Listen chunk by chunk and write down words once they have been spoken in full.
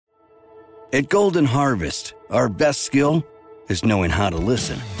At Golden Harvest, our best skill is knowing how to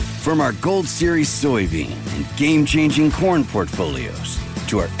listen. From our Gold Series soybean and game-changing corn portfolios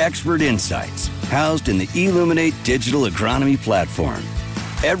to our expert insights housed in the Illuminate digital agronomy platform,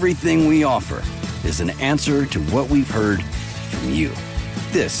 everything we offer is an answer to what we've heard from you.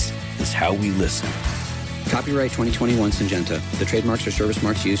 This is how we listen. Copyright 2021 Syngenta. The trademarks or service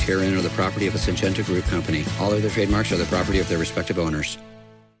marks used herein are the property of a Syngenta Group company. All other trademarks are the property of their respective owners.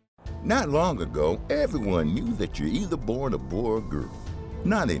 Not long ago, everyone knew that you're either born a boy or a girl.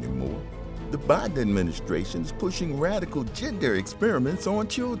 Not anymore. The Biden administration is pushing radical gender experiments on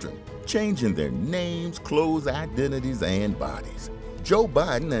children, changing their names, clothes, identities, and bodies. Joe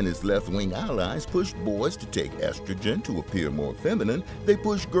Biden and his left-wing allies pushed boys to take estrogen to appear more feminine. They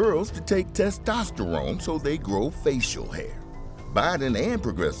push girls to take testosterone so they grow facial hair. Biden and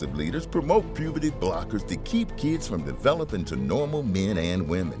progressive leaders promote puberty blockers to keep kids from developing to normal men and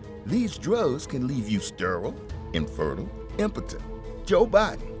women. These drugs can leave you sterile, infertile, impotent. Joe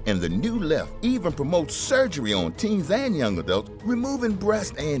Biden and the new left even promote surgery on teens and young adults, removing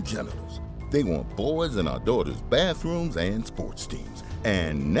breasts and genitals. They want boys in our daughters' bathrooms and sports teams.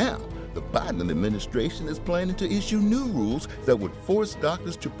 And now, the Biden administration is planning to issue new rules that would force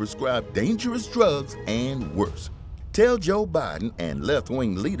doctors to prescribe dangerous drugs and worse. Tell Joe Biden and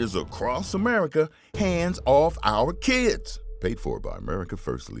left-wing leaders across America, hands off our kids. Paid for by America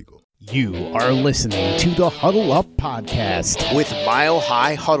First Legal. You are listening to the Huddle Up Podcast with Mile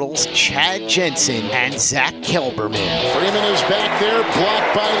High Huddle's Chad Jensen and Zach Kelberman. Freeman is back there,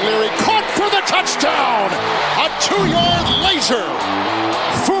 blocked by Leary, caught for the touchdown! A 2-yard laser!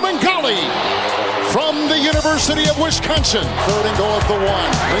 Fumagalli from the University of Wisconsin. 3rd and goal at the 1.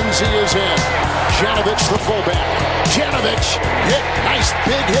 Lindsey is in. Janovich, the fullback. Janovich hit. Nice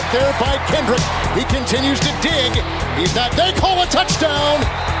big hit there by Kendrick. He continues to dig. He's not. They call a touchdown.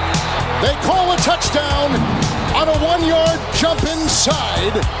 They call a touchdown on a 1-yard jump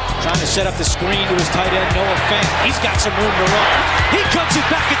inside. Trying to set up the screen to his tight end, Noah Fant. He's got some room to run. He cuts it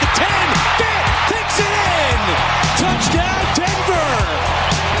back at the 10. Fant takes it in. Touchdown, Denver.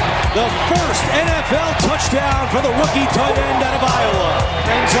 The first NFL touchdown for the rookie tight end out of Iowa.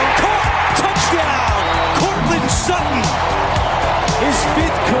 End zone caught. Touchdown, Courtland Sutton. His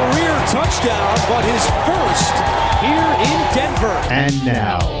 5th career touchdown, but his first here in Denver. And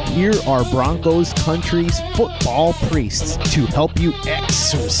now, here are Broncos country's football priests to help you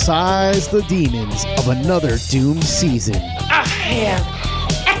exorcise the demons of another doomed season. I have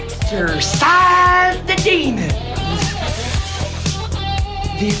exorcised the demons.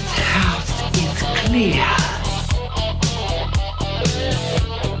 This house is clear.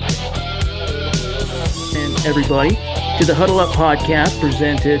 And everybody, to the Huddle Up Podcast,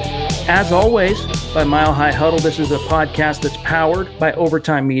 presented, as always, by Mile High Huddle. This is a podcast that's powered by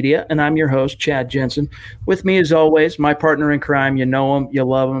Overtime Media, and I'm your host, Chad Jensen. With me, as always, my partner in crime. You know him, you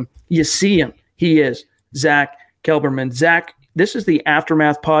love him, you see him. He is Zach Kelberman. Zach, this is the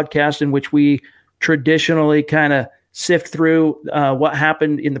Aftermath podcast in which we traditionally kind of sift through what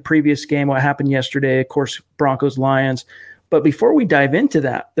happened in the previous game, what happened yesterday, of course, Broncos-Lions. But before we dive into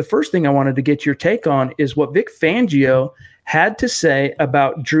that, the first thing I wanted to get your take on is what Vic Fangio had to say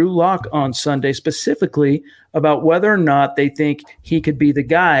about Drew Lock on Sunday, specifically about whether or not they think he could be the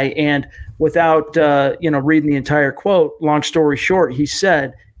guy. And without reading the entire quote, long story short, he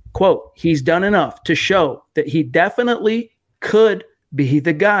said, quote, he's done enough to show that he definitely could be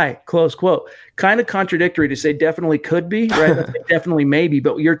the guy, close quote. Kind of contradictory to say definitely could be, right? Definitely maybe,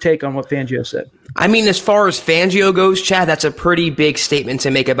 but your take on what Fangio said. I mean, as far as Fangio goes, Chad, that's a pretty big statement to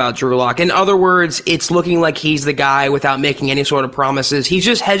make about Drew Lock. In other words, it's looking like he's the guy without making any sort of promises. He's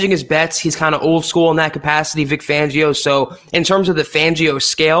just hedging his bets. He's kind of old school in that capacity, Vic Fangio. So in terms of the Fangio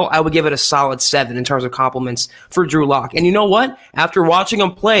scale, I would give it a solid 7 in terms of compliments for Drew Lock. And you know what? After watching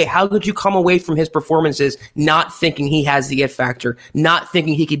him play, how could you come away from his performances not thinking he has the it factor, not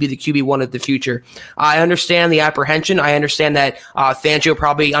thinking he could be the QB1 of the future? I understand the apprehension. I understand that Fangio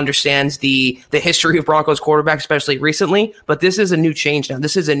probably understands the history of Broncos quarterbacks, especially recently, but this is a new change now.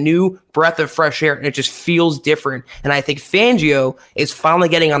 This is a new breath of fresh air, and it just feels different. And I think Fangio is finally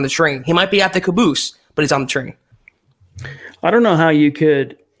getting on the train. He might be at the caboose, but he's on the train. I don't know how you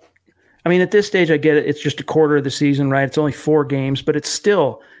could. I mean, at this stage, I get it. It's just a quarter of the season, right? It's only 4 games, but it's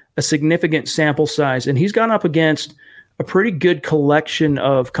still a significant sample size. And he's gone up against a pretty good collection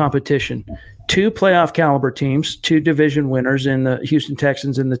of competition. 2 playoff caliber teams, 2 division winners in the Houston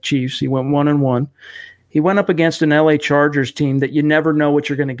Texans and the Chiefs. He went 1-1. He went up against an LA Chargers team that you never know what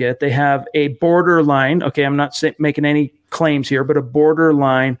you're going to get. They have a borderline, okay, I'm not making any claims here, but a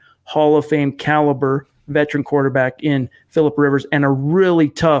borderline Hall of Fame caliber veteran quarterback in Phillip Rivers and a really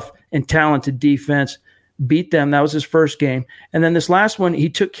tough and talented defense, beat them. That was his first game. And then this last one, he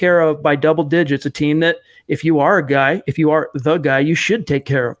took care of by double digits, a team that if you are the guy, you should take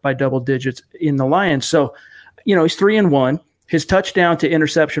care of by double digits in the Lions. So, he's 3-1. His touchdown to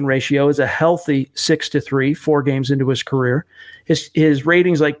interception ratio is a healthy 6-3, 4 games into his career. His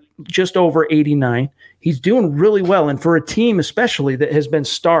rating's like just over 89. He's doing really well. And for a team especially that has been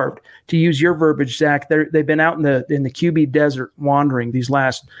starved, to use your verbiage, Zach, they've been out in the QB desert wandering these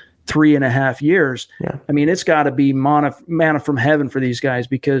last 3.5 years. Yeah. I mean, it's got to be manna from heaven for these guys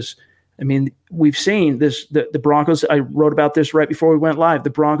because, I mean, we've seen this. The Broncos, I wrote about this right before we went live. The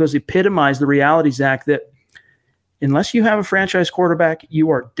Broncos epitomize the reality, Zach, that unless you have a franchise quarterback, you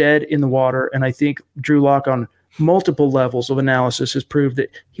are dead in the water. And I think Drew Lock on multiple levels of analysis has proved that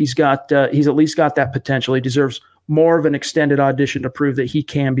he's at least got that potential. He deserves more of an extended audition to prove that he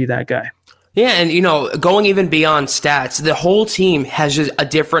can be that guy. Yeah, and, going even beyond stats, the whole team has just a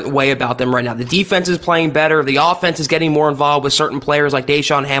different way about them right now. The defense is playing better. The offense is getting more involved with certain players like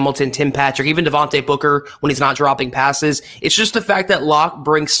Deshaun Hamilton, Tim Patrick, even Devontae Booker when he's not dropping passes. It's just the fact that Locke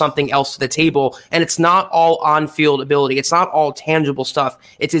brings something else to the table, and it's not all on-field ability. It's not all tangible stuff.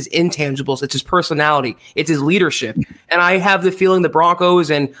 It's his intangibles. It's his personality. It's his leadership. And I have the feeling the Broncos,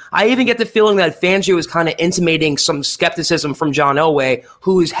 and I even get the feeling that Fangio is kind of intimating some skepticism from John Elway,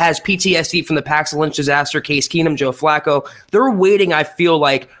 who has PTSD from the Paxton Lynch disaster, Case Keenum, Joe Flacco. They're waiting, I feel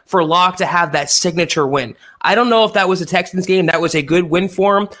like, for Locke to have that signature win. I don't know if that was a Texans game. That was a good win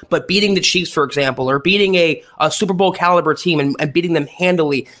for him, but beating the Chiefs, for example, or beating a Super Bowl caliber team and beating them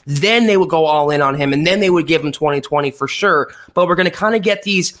handily, then they would go all in on him, and then they would give him 2020 for sure. But we're going to kind of get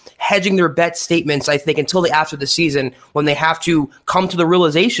these hedging their bet statements, I think, until after the season when they have to come to the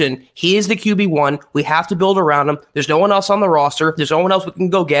realization he is the QB1. We have to build around him. There's no one else on the roster. There's no one else we can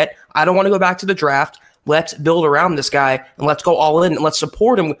go get. I don't want to go back to the draft. Let's build around this guy, and let's go all in, and let's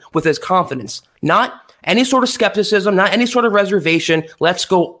support him with his confidence. Not any sort of skepticism, not any sort of reservation. Let's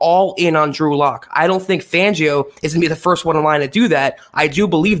go all in on Drew Lock. I don't think Fangio is going to be the first one in line to do that. I do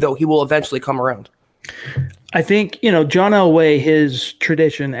believe, though, he will eventually come around. I think, John Elway, his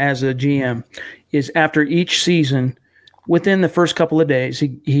tradition as a GM is after each season, within the first couple of days,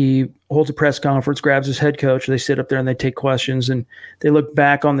 he holds a press conference, grabs his head coach. They sit up there and they take questions and they look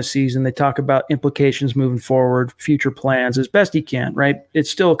back on the season. They talk about implications moving forward, future plans as best he can, right?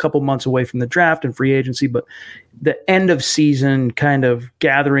 It's still a couple months away from the draft and free agency, but the end of season kind of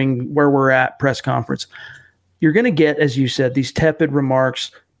gathering where we're at press conference. You're going to get, as you said, these tepid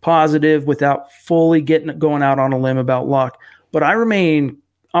remarks, positive without fully going out on a limb about Locke. But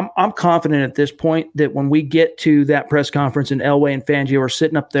I'm confident at this point that when we get to that press conference and Elway and Fangio are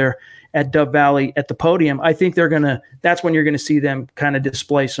sitting up there at Dove Valley at the podium, I think that's when you're going to see them kind of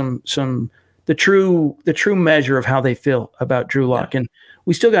display the true measure of how they feel about Drew Lock. Yeah. And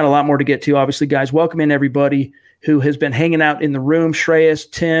we still got a lot more to get to. Obviously, guys, welcome in everybody who has been hanging out in the room. Shreyas,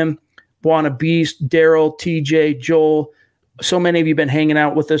 Tim, Buana Beast, Daryl, TJ, Joel. So many of you have been hanging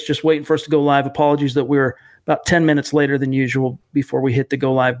out with us, just waiting for us to go live. Apologies that we're about 10 minutes later than usual before we hit the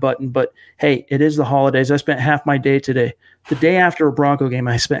go live button. But hey, it is the holidays. I spent half my day today. The day after a Bronco game,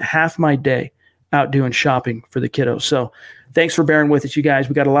 I spent half my day out doing shopping for the kiddos. So thanks for bearing with us, you guys.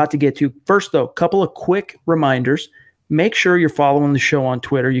 We got a lot to get to. First, though, a couple of quick reminders. Make sure you're following the show on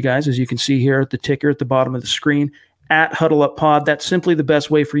Twitter, you guys, as you can see here at the ticker at the bottom of the screen, at Huddle Up Pod. That's simply the best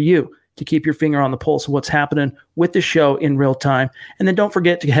way for you to keep your finger on the pulse of what's happening with the show in real time. And then don't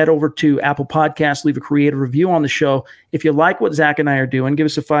forget to head over to Apple Podcasts, leave a creative review on the show. If you like what Zach and I are doing, give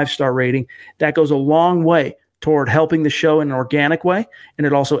us a 5-star rating. That goes a long way toward helping the show in an organic way. And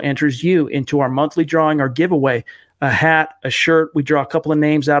it also enters you into our monthly drawing, our giveaway, a hat, a shirt. We draw a couple of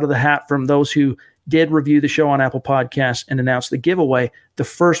names out of the hat from those who did review the show on Apple Podcasts and announce the giveaway the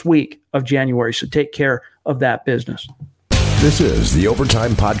first week of January. So take care of that business. This is the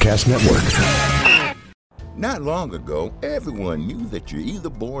Overtime Podcast Network. Not long ago, everyone knew that you're either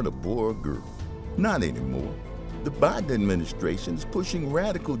born a boy or girl. Not anymore. The Biden administration is pushing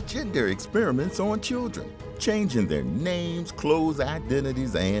radical gender experiments on children, changing their names, clothes,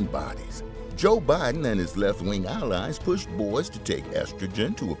 identities, and bodies. Joe Biden and his left-wing allies push boys to take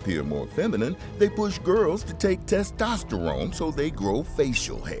estrogen to appear more feminine. They push girls to take testosterone so they grow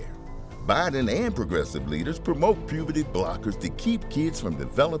facial hair. Biden and progressive leaders promote puberty blockers to keep kids from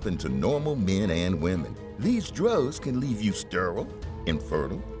developing to normal men and women. These drugs can leave you sterile,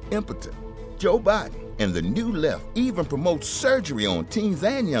 infertile, impotent. Joe Biden and the new left even promote surgery on teens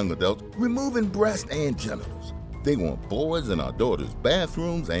and young adults, removing breasts and genitals. They want boys in our daughters'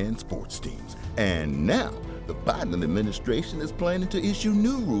 bathrooms and sports teams. And now, the Biden administration is planning to issue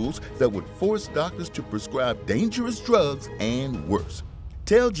new rules that would force doctors to prescribe dangerous drugs and worse.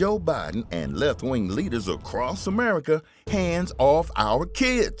 Tell Joe Biden and left-wing leaders across America, hands off our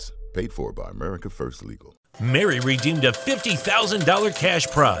kids. Paid for by America First Legal. Mary redeemed a $50,000 cash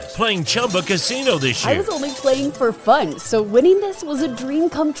prize playing Chumba Casino this year. I was only playing for fun, so winning this was a dream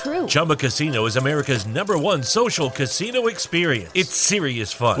come true. Chumba Casino is America's #1 social casino experience. It's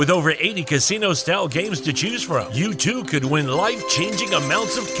serious fun. With over 80 casino-style games to choose from, you too could win life-changing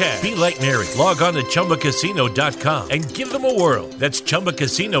amounts of cash. Be like Mary. Log on to ChumbaCasino.com and give them a whirl. That's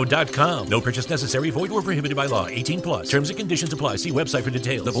ChumbaCasino.com. No purchase necessary. Void where prohibited by law. 18+. Terms and conditions apply. See website for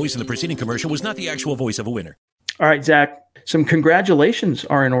details. The voice in the preceding commercial was not the actual voice of a winner. All right, Zach, some congratulations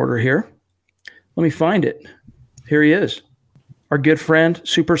are in order here. Let me find it. Here he is. Our good friend,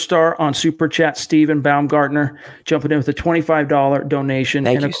 superstar on Super Chat, Stephen Baumgartner, jumping in with a $25 donation.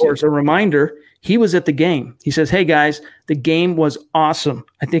 Thank and, you, of course, a reminder, he was at the game. He says, hey, guys, the game was awesome.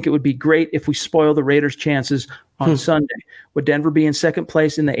 I think it would be great if we spoil the Raiders' chances on Sunday. Would Denver be in second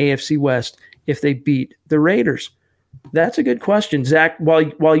place in the AFC West if they beat the Raiders? That's a good question, Zach.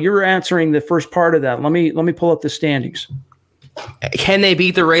 While you're answering the first part of that, let me pull up the standings. Can they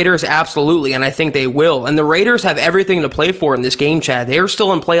beat the Raiders? Absolutely, and I think they will. And the Raiders have everything to play for in this game, Chad. They're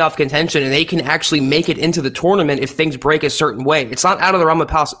still in playoff contention, and they can actually make it into the tournament if things break a certain way. It's not out of the realm of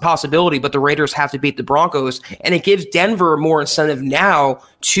possibility, but the Raiders have to beat the Broncos, and it gives Denver more incentive now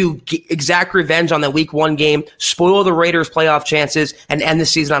to exact revenge on that Week 1 game, spoil the Raiders' playoff chances, and end the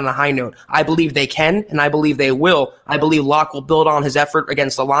season on a high note. I believe they can, and I believe they will. I believe Locke will build on his effort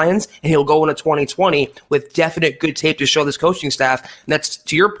against the Lions, and he'll go into 2020 with definite good tape to show this coaching staff. And that's,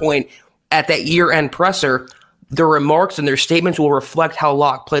 to your point, at that year-end presser, their remarks and their statements will reflect how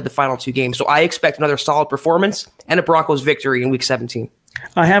Locke played the final 2 games. So I expect another solid performance and a Broncos victory in Week 17.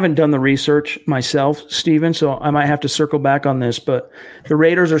 I haven't done the research myself, Steven, so I might have to circle back on this, but the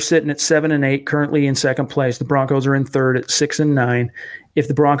Raiders are sitting at 7-8, currently in second place. The Broncos are in third at 6-9. If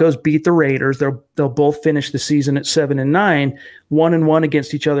the Broncos beat the Raiders, they'll both finish the season at 7-9, 1-1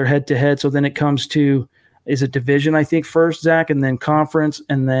 against each other head to head. So then it comes to, is it division, I think, first, Zach, and then conference,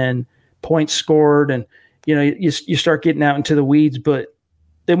 and then points scored, and you start getting out into the weeds, but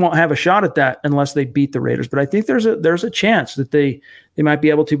they won't have a shot at that unless they beat the Raiders. But I think there's a chance that they might be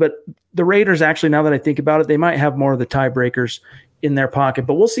able to. But the Raiders, actually, now that I think about it, they might have more of the tiebreakers in their pocket.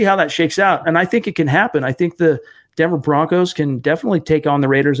 But we'll see how that shakes out. And I think it can happen. I think the Denver Broncos can definitely take on the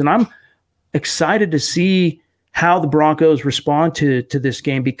Raiders. And I'm excited to see how the Broncos respond to this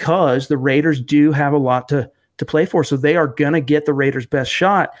game, because the Raiders do have a lot to play for. So they are going to get the Raiders' best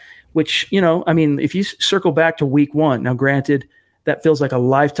shot, which, if you circle back to Week 1, now granted, that feels like a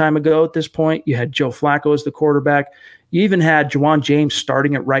lifetime ago at this point. You had Joe Flacco as the quarterback. You even had Juwan James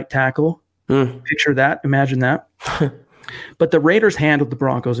starting at right tackle. Picture that. Imagine that. But the Raiders handled the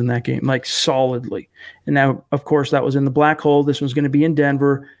Broncos in that game, like, solidly. And now, of course, that was in the black hole. This one's going to be in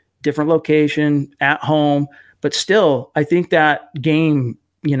Denver, different location, at home. But still, I think that game,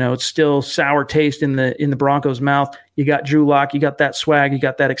 it's still sour taste in the Broncos' mouth. You got Drew Lock, you got that swag, you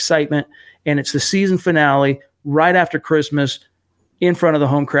got that excitement. And it's the season finale right after Christmas, in front of the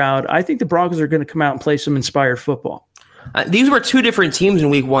home crowd. I think the Broncos are going to come out and play some inspired football. These were 2 different teams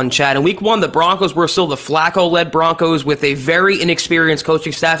in Week 1, Chad. In Week 1, the Broncos were still the Flacco-led Broncos with a very inexperienced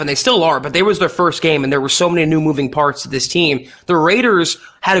coaching staff, and they still are, but they was their first game, and there were so many new moving parts to this team. The Raiders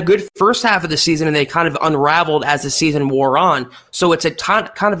had a good first half of the season, and they kind of unraveled as the season wore on. So it's a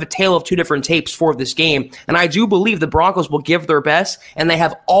kind of a tale of 2 different tapes for this game. And I do believe the Broncos will give their best, and they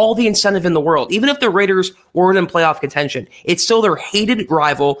have all the incentive in the world. Even if the Raiders weren't in playoff contention, it's still their hated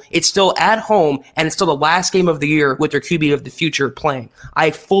rival. It's still at home, and it's still the last game of the year with their QB of the future playing.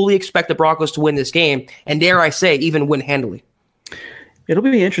 I fully expect the Broncos to win this game, and dare I say, even win handily. It'll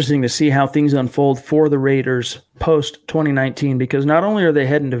be interesting to see how things unfold for the Raiders post-2019, because not only are they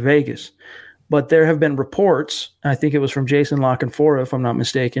heading to Vegas, but there have been reports, I think it was from Jason LaCanfora, if I'm not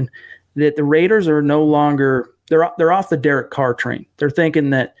mistaken, that the Raiders are no longer – they're off the Derek Carr train. They're thinking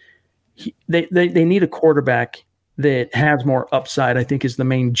that they need a quarterback that has more upside, I think, is the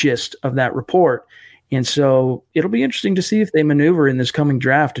main gist of that report. And so it'll be interesting to see if they maneuver in this coming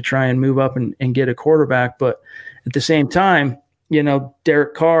draft to try and move up and get a quarterback. But at the same time,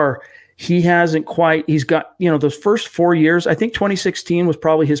 Derek Carr, he's got, those first 4 years, I think 2016 was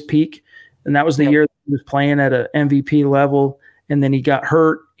probably his peak. And that was the year that he was playing at an MVP level. And then he got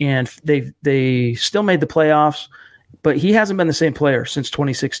hurt, and they still made the playoffs, but he hasn't been the same player since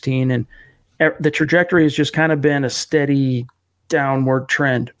 2016. And the trajectory has just kind of been a steady downward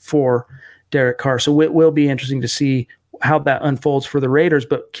trend for Derek Carr. So it will be interesting to see how that unfolds for the Raiders.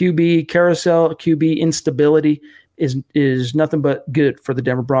 But QB carousel, QB instability, is nothing but good for the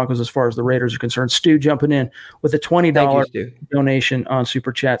Denver Broncos as far as the Raiders are concerned. Stu jumping in with a $20 donation on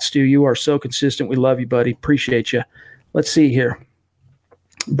Super Chat. Stu, you are so consistent. We love you, buddy. Appreciate you. Let's see here.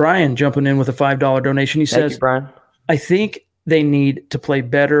 Brian jumping in with a $5 donation. He says, Brian. I think they need to play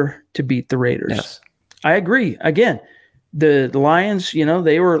better to beat the Raiders. Yes. I agree. Again, the Lions,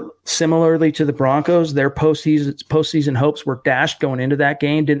 they were similarly to the Broncos. Their postseason hopes were dashed going into that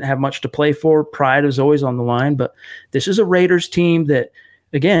game. Didn't have much to play for. Pride was always on the line. But this is a Raiders team that,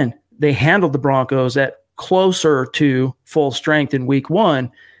 again, they handled the Broncos at closer to full strength in week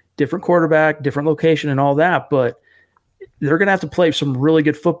 1. Different quarterback, different location and all that. But they're going to have to play some really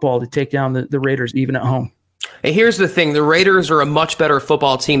good football to take down the Raiders even at home. And here's the thing. The Raiders are a much better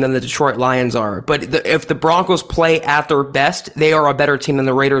football team than the Detroit Lions are. But if the Broncos play at their best, they are a better team than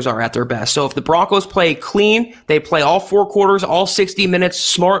the Raiders are at their best. So if the Broncos play clean, they play all 4 quarters, all 60 minutes,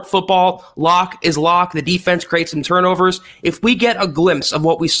 smart football, lock is lock, the defense creates some turnovers. If we get a glimpse of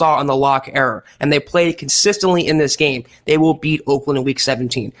what we saw in the lock era and they play consistently in this game, they will beat Oakland in week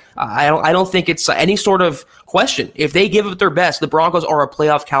 17. I don't think it's any sort of question. If they give it their best, the Broncos are a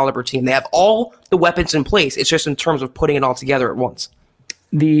playoff caliber team. They have all the weapons in place. It's just in terms of putting it all together at once.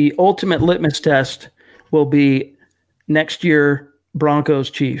 The ultimate litmus test will be next year Broncos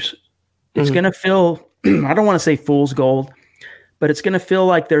Chiefs. It's going to feel, I don't want to say fool's gold, but it's going to feel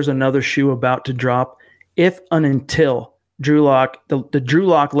like there's another shoe about to drop if and until Drew Lock, the Drew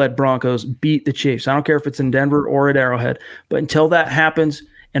Lock-led Broncos beat the Chiefs. I don't care if it's in Denver or at Arrowhead, but until that happens,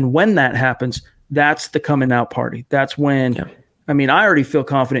 and when that happens, that's the coming out party. That's when, I already feel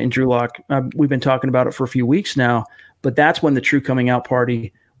confident in Drew Lock. We've been talking about it for a few weeks now, but that's when the true coming out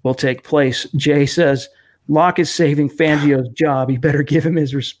party will take place. Jay says, Lock is saving Fangio's job. He better give him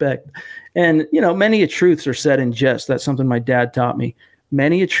his respect. And, many a truths are said in jest. That's something my dad taught me.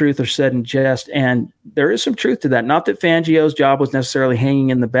 Many a truth are said in jest, and there is some truth to that. Not that Fangio's job was necessarily hanging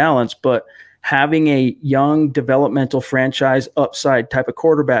in the balance, but having a young developmental franchise upside type of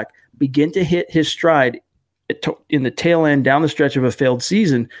quarterback begin to hit his stride in the tail end down the stretch of a failed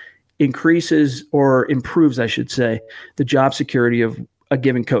season increases or improves, I should say, the job security of a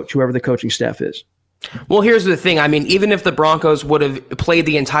given coach, whoever the coaching staff is. Well, here's the thing. Even if the Broncos would have played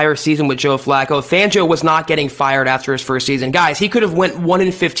the entire season with Joe Flacco, Fangio was not getting fired after his first season. Guys, he could have went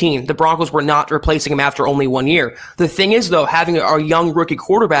 1-15. The Broncos were not replacing him after only 1 year. The thing is, though, having a young rookie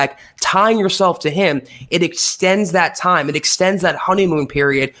quarterback, tying yourself to him, it extends that time. It extends that honeymoon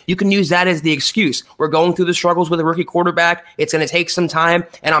period. You can use that as the excuse. We're going through the struggles with a rookie quarterback. It's going to take some time,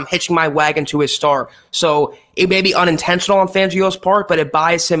 and I'm hitching my wagon to his star. So it may be unintentional on Fangio's part, but it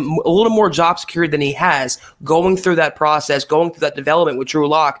buys him a little more job security than he has going through that process, going through that development with Drew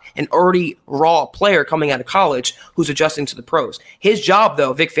Lock, an already raw player coming out of college who's adjusting to the pros. His job,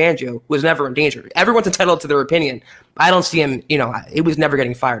 though, Vic Fangio, was never in danger. Everyone's entitled to their opinion. I don't see him, it was never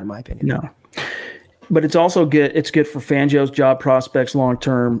getting fired, in my opinion. No. But it's also good. It's good for Fangio's job prospects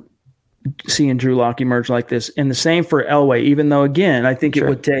long-term, seeing Drew Lock emerge like this. And the same for Elway, even though, again, I think it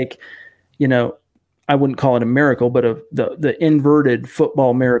would take, I wouldn't call it a miracle, but the inverted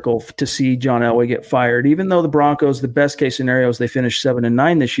football miracle to see John Elway get fired. Even though the Broncos, the best case scenario is they finish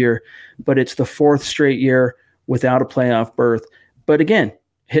 7-9 this year, but it's the 4th straight year without a playoff berth. But again,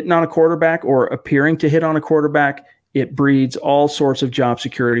 hitting on a quarterback or appearing to hit on a quarterback, it breeds all sorts of job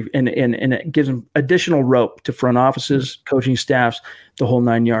security and it gives them additional rope to front offices, coaching staffs, the whole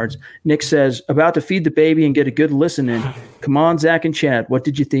 9 yards. Nick says, about to feed the baby and get a good listen in. Come on, Zach and Chad, what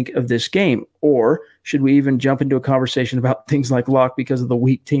did you think of this game? Or should we even jump into a conversation about things like Lock because of the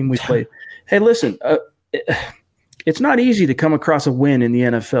weak team we played? Hey, listen, it's not easy to come across a win in the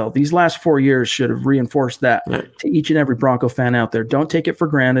NFL. These last 4 years should have reinforced that to each and every Bronco fan out there. Don't take it for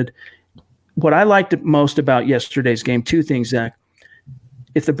granted. What I liked most about yesterday's game, 2 things, Zach.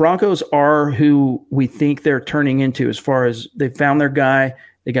 If the Broncos are who we think they're turning into as far as they found their guy,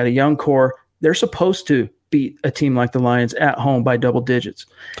 they got a young core, they're supposed to beat a team like the Lions at home by double digits.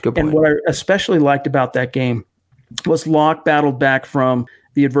 Good point. And what I especially liked about that game was Locke battled back from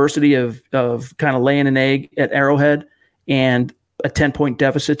the adversity of kind of laying an egg at Arrowhead and a 10-point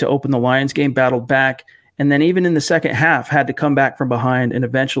deficit to open the Lions game, battled back. And then even in the second half, had to come back from behind and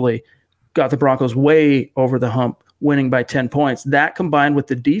eventually got the Broncos way over the hump, winning by 10 points. That combined with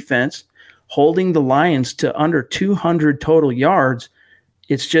the defense holding the Lions to under 200 total yards,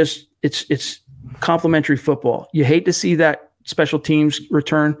 it's complimentary football. You hate to see that special teams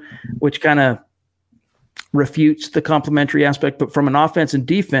return, which kind of refutes the complimentary aspect, but from an offense and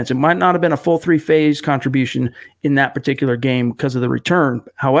defense, it might not have been a full 3-phase contribution in that particular game because of the return.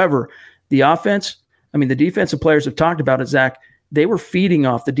 However, the offense, the defensive players have talked about it, Zach. They were feeding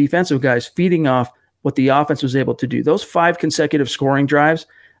off, the defensive guys feeding off what the offense was able to do. Those 5 consecutive scoring drives,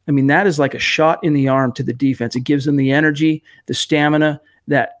 I mean, that is like a shot in the arm to the defense. It gives them the energy, the stamina,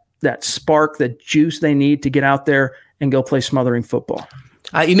 that spark, that juice they need to get out there and go play smothering football.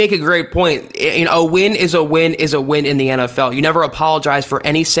 You make a great point. A win is a win is a win in the NFL. You never apologize for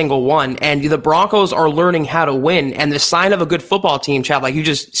any single one. And the Broncos are learning how to win. And the sign of a good football team, Chad, like you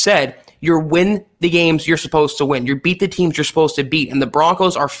just said, you win the games you're supposed to win. You beat the teams you're supposed to beat. And the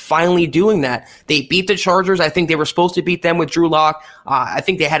Broncos are finally doing that. They beat the Chargers. I think they were supposed to beat them with Drew Lock. I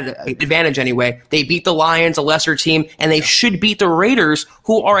think they had an advantage anyway. They beat the Lions, a lesser team, and they should beat the Raiders,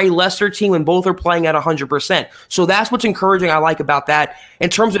 who are a lesser team when both are playing at 100%. So that's what's encouraging I like about that.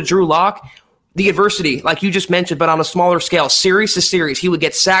 In terms of Drew Lock, the adversity, like you just mentioned, but on a smaller scale, series to series, he would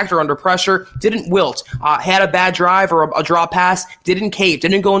get sacked or under pressure, didn't wilt, had a bad drive or a draw pass, didn't cave,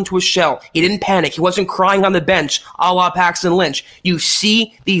 didn't go into a shell, he didn't panic, he wasn't crying on the bench, a la Paxton Lynch. You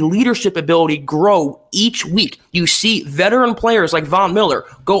see the leadership ability grow each week. You see veteran players like Von Miller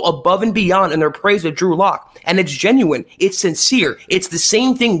go above and beyond in their praise of Drew Lock, and it's genuine, it's sincere, it's the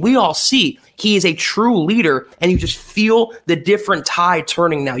same thing we all see. He is a true leader, and you just feel the different tide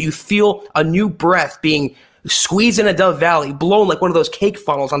turning now. You feel a new breath being squeezed in a Dove Valley, blown like one of those cake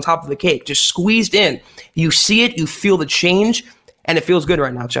funnels on top of the cake, just squeezed in. You see it, you feel the change, and it feels good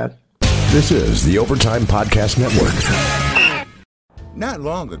right now, Chad. This is the Overtime Podcast Network. Not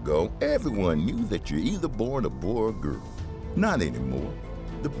long ago, everyone knew that you're either born a boy or girl. Not anymore.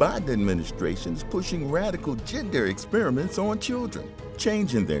 The Biden administration is pushing radical gender experiments on children,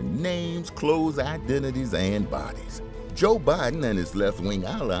 changing their names, clothes, identities, and bodies. Joe Biden and his left-wing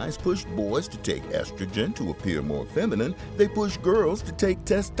allies push boys to take estrogen to appear more feminine. They push girls to take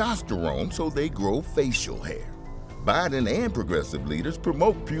testosterone so they grow facial hair. Biden and progressive leaders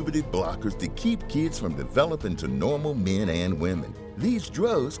promote puberty blockers to keep kids from developing to normal men and women. These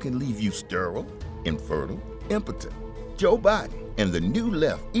drugs can leave you sterile, infertile, impotent. Joe Biden and the new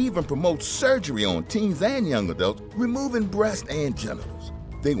left even promotes surgery on teens and young adults, removing breast and genitals.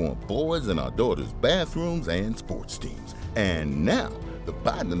 They want boys in our daughters' bathrooms and sports teams. And now, the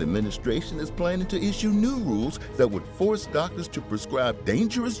Biden administration is planning to issue new rules that would force doctors to prescribe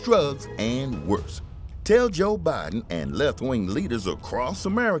dangerous drugs and worse. Tell Joe Biden and left-wing leaders across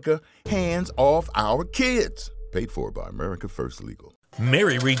America, hands off our kids. Paid for by America First Legal.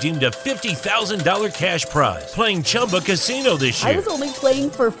 Mary redeemed a $50,000 cash prize playing Chumba Casino this year. I was only playing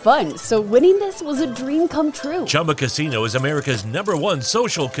for fun, so winning this was a dream come true. Chumba Casino is America's #1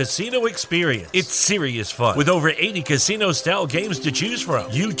 social casino experience. It's serious fun. With over 80 casino-style games to choose from,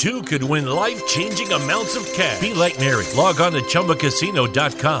 you too could win life-changing amounts of cash. Be like Mary. Log on to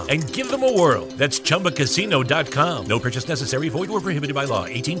ChumbaCasino.com and give them a whirl. That's ChumbaCasino.com. No purchase necessary. Void where prohibited by law.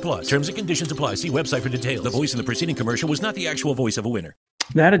 18+. Terms and conditions apply. See website for details. The voice in the preceding commercial was not the actual voice of a winner.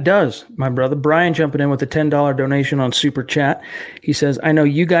 That it does. My brother Brian jumping in with a $10 donation on Super Chat. He says, I know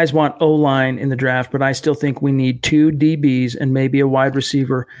you guys want O-line in the draft, but I still think we need 2 DBs and maybe a wide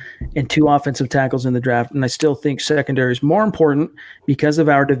receiver and 2 offensive tackles in the draft. And I still think secondary is more important because of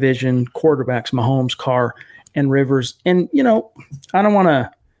our division quarterbacks, Mahomes, Carr, and Rivers. And, I don't want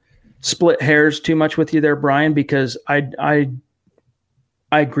to split hairs too much with you there, Brian, because I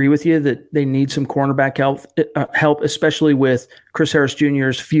agree with you that they need some cornerback help, especially with Chris Harris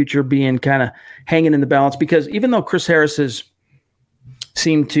Jr.'s future being kind of hanging in the balance. Because even though Chris Harris has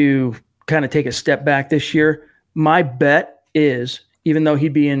seemed to kind of take a step back this year, my bet is, even though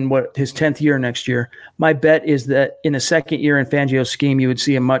he'd be in his 10th year next year, my bet is that in a second year in Fangio's scheme, you would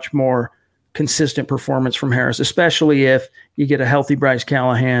see a much more consistent performance from Harris, especially if you get a healthy Bryce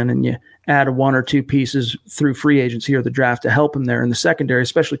Callahan and you add 1 or 2 pieces through free agency or the draft to help him there in the secondary,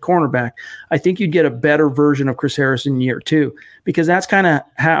 especially cornerback. I think you'd get a better version of Chris Harris in year 2, because that's kind of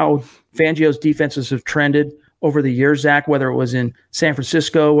how Fangio's defenses have trended over the years, Zach, whether it was in San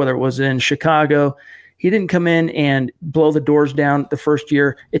Francisco, whether it was in Chicago. He didn't come in and blow the doors down the first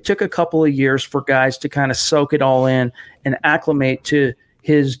year. It took a couple of years for guys to kind of soak it all in and acclimate to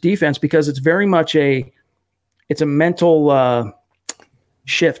his defense, because it's very much a mental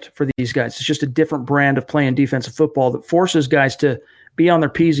shift for these guys. It's just a different brand of playing defensive football that forces guys to be on their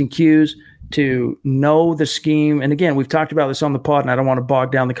P's and Q's, to know the scheme. And again, we've talked about this on the pod, and I don't want to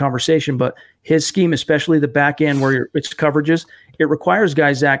bog down the conversation, but his scheme, especially the back end where it's coverages, it requires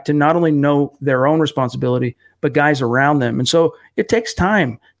guys, Zach, to not only know their own responsibility, but guys around them. And so it takes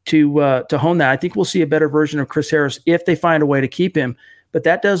time to hone that. I think we'll see a better version of Chris Harris if they find a way to keep him. But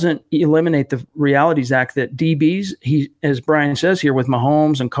that doesn't eliminate the reality, Zach, that DBs, as Brian says here, with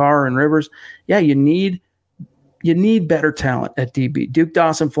Mahomes and Carr and Rivers, you need better talent at DB. Duke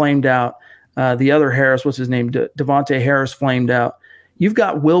Dawson flamed out. The other Harris, what's his name? Devontae Harris flamed out. You've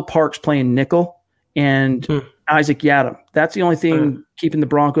got Will Parks playing nickel and Isaac Yiadom. That's the only thing keeping the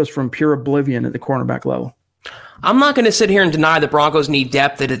Broncos from pure oblivion at the cornerback level. I'm not going to sit here and deny the Broncos need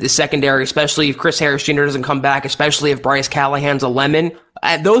depth at the secondary, especially if Chris Harris Jr. doesn't come back, especially if Bryce Callahan's a lemon.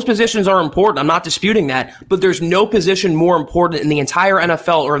 Those positions are important. I'm not disputing that. But there's no position more important in the entire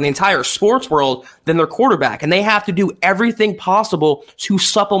NFL or in the entire sports world than their quarterback. And they have to do everything possible to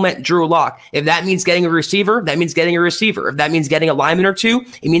supplement Drew Lock. If that means getting a receiver, that means getting a receiver. If that means getting a lineman or two,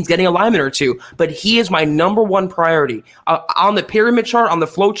 it means getting a lineman or two. But he is my number one priority. On the pyramid chart, on the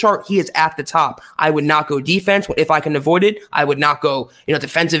flow chart, he is at the top. I would not go defense. If I can avoid it, I would not go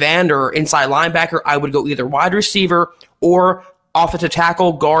defensive end or inside linebacker. I would go either wide receiver or offensive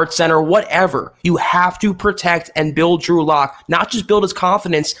tackle, guard, center, whatever. You have to protect and build Drew Lock, not just build his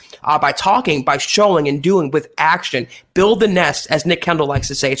confidence by talking, by showing and doing with action. Build the nest, as Nick Kendall likes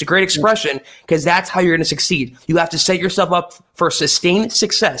to say. It's a great expression because that's how you're going to succeed. You have to set yourself up for sustained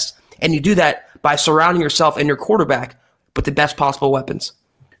success, and you do that by surrounding yourself and your quarterback with the best possible weapons.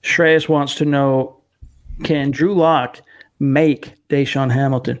 Shreyas wants to know, can Drew Lock make Deshaun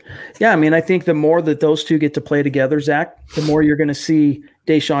Hamilton? Yeah, I mean, I think the more that those two get to play together, Zach, the more you're going to see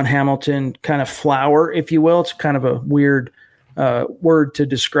Deshaun Hamilton kind of flower, if you will. It's kind of a weird word to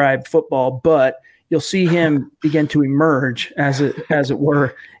describe football, but you'll see him begin to emerge, as it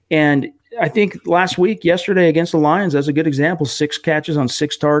were. And I think yesterday against the Lions, that's a good example. 6 catches on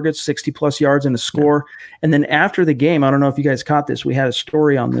 6 targets, 60-plus yards and a score. And then after the game, I don't know if you guys caught this. We had a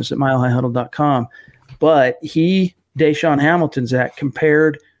story on this at milehighhuddle.com. But Deshaun Hamilton, Zach,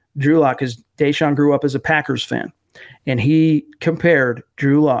 compared Drew Lock, because Deshaun grew up as a Packers fan, and he compared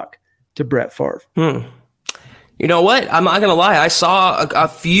Drew Lock to Brett Favre. You know what? I'm not going to lie. I saw a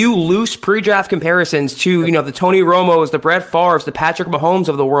few loose pre-draft comparisons to, the Tony Romos, the Brett Favres, the Patrick Mahomes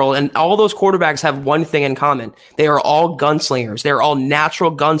of the world. And all those quarterbacks have one thing in common. They are all gunslingers. They're all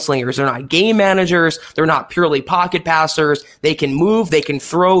natural gunslingers. They're not game managers. They're not purely pocket passers. They can move. They can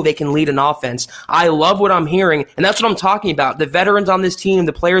throw. They can lead an offense. I love what I'm hearing. And that's what I'm talking about. The veterans on this team,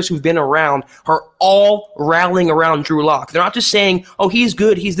 the players who've been around, are all rallying around Drew Lock. They're not just saying, oh, he's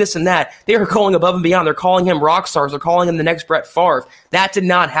good, he's this and that. They are going above and beyond. They're calling him rock stars. They're calling him the next Brett Favre. That did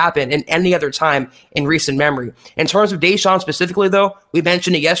not happen in any other time in recent memory. In terms of Deshaun specifically, though, we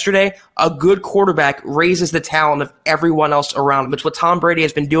mentioned it yesterday, a good quarterback raises the talent of everyone else around him. It's what Tom Brady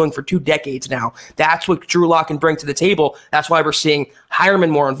has been doing for 2 decades now. That's what Drew Lock can bring to the table. That's why we're seeing Hireman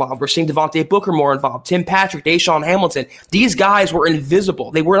more involved. We're seeing Devontae Booker more involved. Tim Patrick, Deshaun Hamilton. These guys were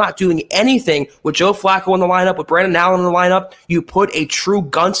invisible. They were not doing anything with Joe Flacco in the lineup, with Brandon Allen in the lineup. You put a true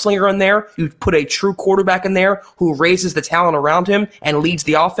gunslinger in there. You put a true quarterback in there who raises the talent around him and leads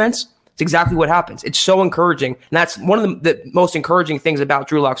the offense. It's exactly what happens. It's so encouraging. And that's one of the most encouraging things about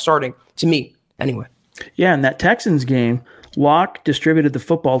Drew Lock starting, to me, anyway. Yeah, in that Texans game, Lock distributed the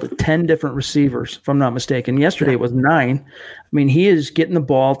football to 10 different receivers, if I'm not mistaken. Yesterday it was 9. I mean, he is getting the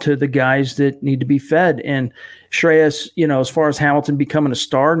ball to the guys that need to be fed. And Shreyas, as far as Hamilton becoming a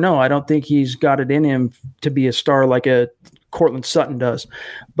star, no, I don't think he's got it in him to be a star like a Cortland Sutton does.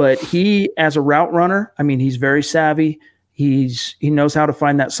 But he, as a route runner, I mean, he's very savvy. He knows how to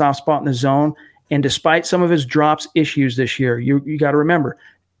find that soft spot in the zone. And despite some of his drops issues this year, you got to remember,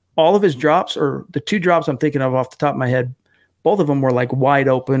 all of his drops, or the 2 drops I'm thinking of off the top of my head, both of them were like wide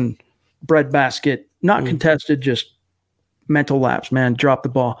open, breadbasket, not contested, just mental lapse, man, drop the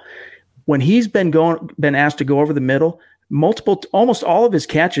ball. When he's been asked to go over the middle, almost all of his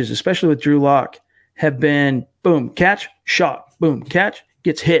catches, especially with Drew Lock, have been boom, catch, shot, boom, catch,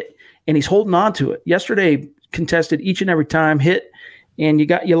 gets hit, and he's holding on to it. Yesterday, contested each and every time, hit, and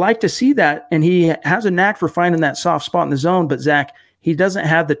you like to see that, and he has a knack for finding that soft spot in the zone. But Zach, he doesn't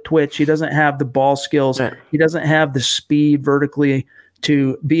have the twitch, he doesn't have the ball skills, he doesn't have the speed vertically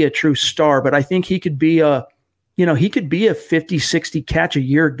to be a true star. But I think he could be a 50, 60 catch a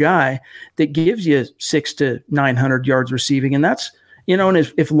year guy that gives you 600 to 900 yards receiving, and that's and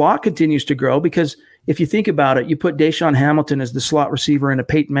if Lock continues to grow, because if you think about it, you put Deshaun Hamilton as the slot receiver in a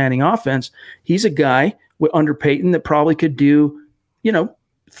Peyton Manning offense, he's a guy under Peyton that probably could do,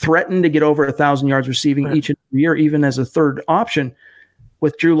 threaten to get over 1,000 yards receiving each and every year, even as a third option.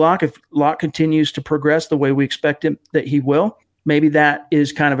 With Drew Lock, if Lock continues to progress the way we expect him that he will, maybe that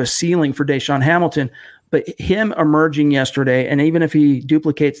is kind of a ceiling for Deshaun Hamilton. But him emerging yesterday, and even if he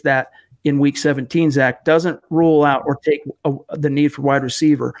duplicates that in Week 17, Zach, doesn't rule out or take the need for wide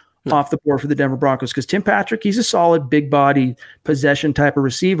receiver off the board for the Denver Broncos. Because Tim Patrick, he's a solid, big-body, possession type of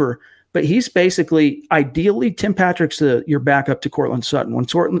receiver. But he's basically, ideally, Tim Patrick's your backup to Cortland Sutton. When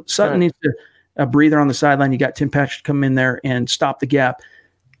Sutton needs a breather on the sideline, you got Tim Patrick to come in there and stop the gap.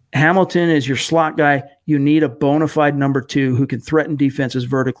 Hamilton is your slot guy. You need a bona fide number 2 who can threaten defenses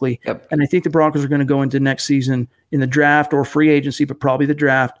vertically. Yep. And I think the Broncos are going to go into next season in the draft or free agency, but probably the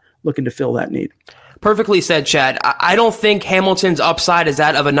draft, looking to fill that need. Perfectly said, Chad. I don't think Hamilton's upside is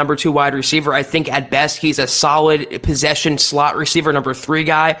that of a number 2 wide receiver. I think at best he's a solid possession slot receiver, number 3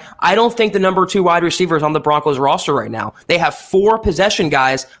 guy. I don't think the number 2 wide receiver is on the Broncos roster right now. They have 4 possession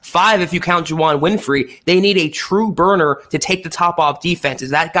guys, 5 if you count Juwan Winfrey. They need a true burner to take the top off defenses.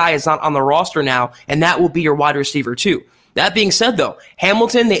 That guy is not on the roster now, and that will be your wide receiver too. That being said, though,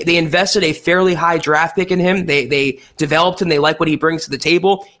 Hamilton, they invested a fairly high draft pick in him. They developed him. They like what he brings to the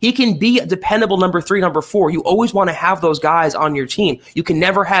table. He can be a dependable number 3, number 4. You always want to have those guys on your team. You can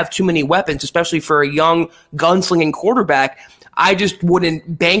never have too many weapons, especially for a young gunslinging quarterback. I just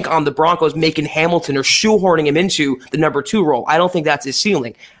wouldn't bank on the Broncos making Hamilton or shoehorning him into the number 2 role. I don't think that's his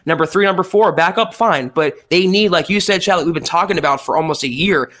ceiling. Number 3, number 4, back up, fine. But they need, like you said, Chad, we've been talking about for almost a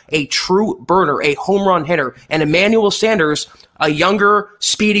year, a true burner, a home run hitter. And Emmanuel Sanders, a younger,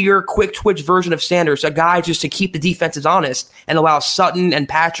 speedier, quick twitch version of Sanders, a guy just to keep the defenses honest and allow Sutton and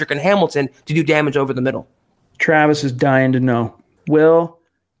Patrick and Hamilton to do damage over the middle. Travis is dying to know, will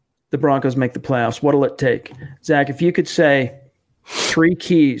the Broncos make the playoffs? What'll it take? Zach, if you could say 3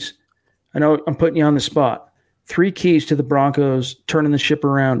 keys, I know I'm putting you on the spot, 3 keys to the Broncos turning the ship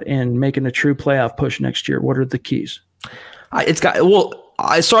around and making a true playoff push next year. What are the keys?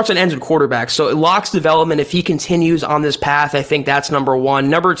 It starts and ends with quarterback. So Locke's development, if he continues on this path, I think that's number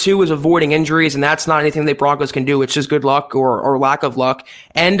 1. Number 2 is avoiding injuries, and that's not anything the Broncos can do. It's just good luck or lack of luck.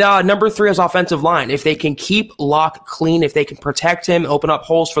 And number 3 is offensive line. If they can keep Locke clean, if they can protect him, open up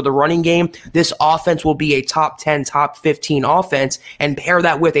holes for the running game, this offense will be a top 10, top 15 offense, and pair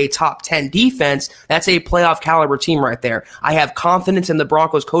that with a top 10 defense, that's a playoff caliber team right there. I have confidence in the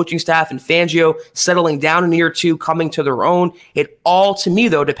Broncos coaching staff and Fangio settling down in year 2, coming to their own. It all, to me,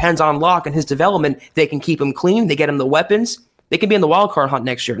 though, depends on Locke and his development. They can keep him clean. They get him the weapons. They can be in the wild card hunt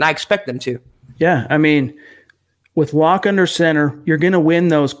next year, and I expect them to. Yeah, I mean, with Locke under center, you're going to win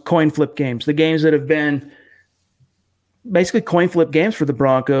those coin flip games, the games that have been basically coin flip games for the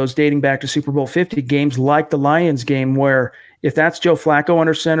Broncos dating back to Super Bowl 50, games like the Lions game where if that's Joe Flacco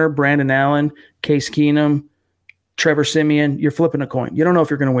under center, Brandon Allen, Case Keenum, Trevor Siemian, you're flipping a coin. You don't know if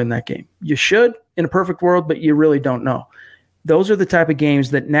you're going to win that game. You should in a perfect world, but you really don't know. Those are the type of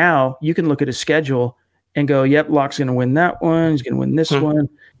games that now you can look at his schedule and go, yep, Locke's going to win that one. He's going to win this one.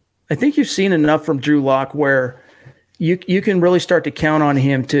 I think you've seen enough from Drew Lock where you can really start to count on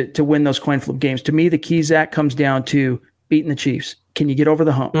him to win those coin flip games. To me, the key, Zach, comes down to beating the Chiefs. Can you get over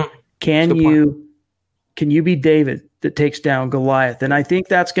the hump? Can you be David that takes down Goliath? And I think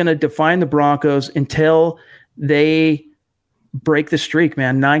that's going to define the Broncos until they break the streak,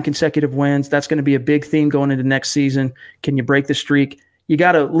 man. 9 consecutive wins. That's going to be a big theme going into next season. Can you break the streak? You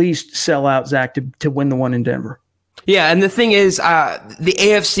got to at least sell out, Zach, to win the one in Denver. Yeah, and the thing is, the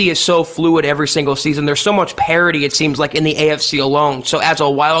AFC is so fluid every single season. There's so much parity, it seems like, in the AFC alone. So as a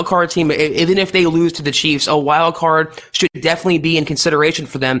wild card team, even if they lose to the Chiefs, a wild card should definitely be in consideration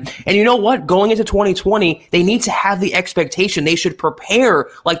for them. And you know what? Going into 2020, they need to have the expectation. They should prepare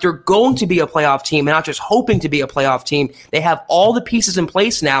like they're going to be a playoff team and not just hoping to be a playoff team. They have all the pieces in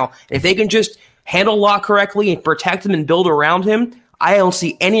place now. If they can just handle Locke correctly and protect him and build around him, I don't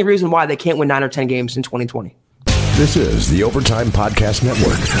see any reason why they can't win 9 or 10 games in 2020. This is the Overtime Podcast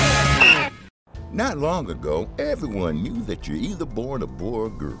Network. Not long ago, everyone knew that you're either born a boy or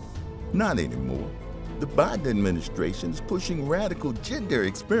girl. Not anymore. The Biden administration is pushing radical gender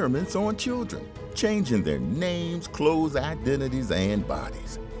experiments on children, changing their names, clothes, identities, and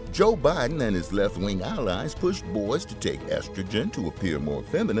bodies. Joe Biden and his left-wing allies push boys to take estrogen to appear more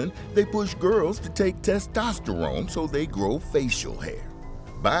feminine. They push girls to take testosterone so they grow facial hair.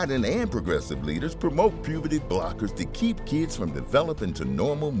 Biden and progressive leaders promote puberty blockers to keep kids from developing to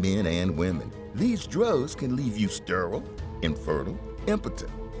normal men and women. These drugs can leave you sterile, infertile,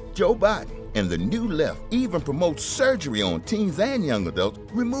 impotent. Joe Biden and the new left even promote surgery on teens and young adults,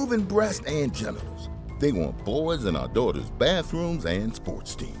 removing breast and genitals. They want boys in our daughters' bathrooms and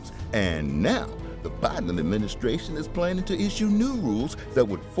sports teams. And now, the Biden administration is planning to issue new rules that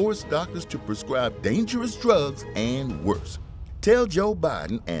would force doctors to prescribe dangerous drugs and worse. Tell Joe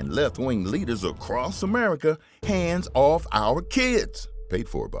Biden and left-wing leaders across America, hands off our kids. Paid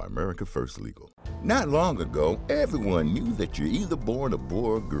for by America First Legal. Not long ago, everyone knew that you're either born a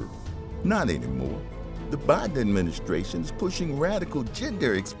boy or girl. Not anymore. The Biden administration is pushing radical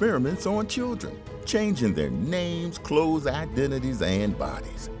gender experiments on children, changing their names, clothes, identities, and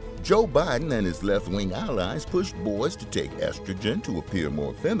bodies. Joe Biden and his left-wing allies push boys to take estrogen to appear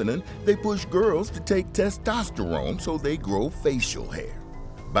more feminine. They push girls to take testosterone so they grow facial hair.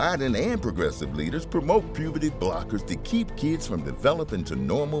 Biden and progressive leaders promote puberty blockers to keep kids from developing to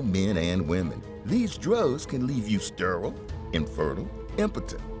normal men and women. These drugs can leave you sterile, infertile,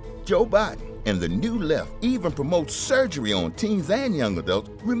 impotent. Joe Biden and the New Left even promote surgery on teens and young adults,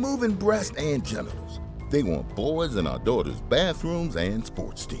 removing breasts and genitals. They want boys in our daughters' bathrooms and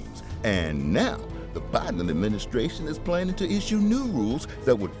sports teams. And now, the Biden administration is planning to issue new rules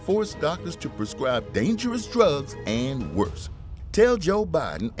that would force doctors to prescribe dangerous drugs and worse. Tell Joe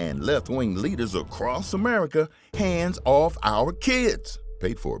Biden and left-wing leaders across America, hands off our kids.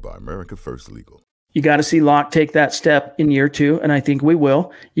 Paid for by America First Legal. You got to see Locke take that step in year 2, and I think we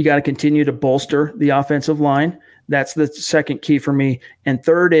will. You got to continue to bolster the offensive line. That's the second key for me. And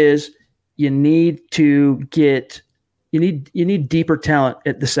third is you need to get you need deeper talent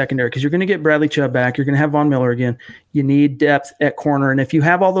at the secondary, because you're going to get Bradley Chubb back. You're going to have Von Miller again. You need depth at corner. And if you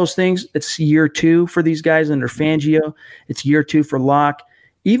have all those things, it's year 2 for these guys under Fangio. It's year 2 for Locke.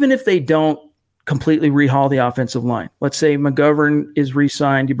 Even if they don't completely rehaul the offensive line. Let's say McGovern is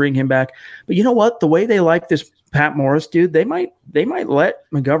re-signed, you bring him back. But you know what? The way they like this Pat Morris dude, they might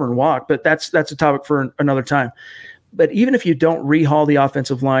let McGovern walk, but that's a topic for another time. But even if you don't rehaul the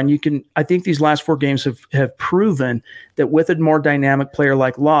offensive line, I think these last 4 games have proven that with a more dynamic player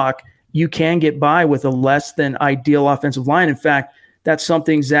like Locke, you can get by with a less than ideal offensive line. In fact, that's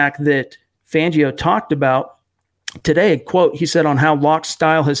something, Zach, that Fangio talked about today. Quote, he said on how Locke's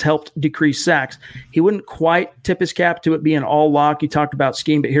style has helped decrease sacks. He wouldn't quite tip his cap to it being all Locke. He talked about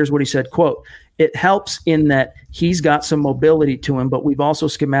scheme, but here's what he said, quote, it helps in that he's got some mobility to him, but we've also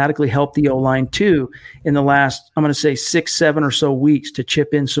schematically helped the O-line too in the last, I'm going to say 6-7 or so weeks to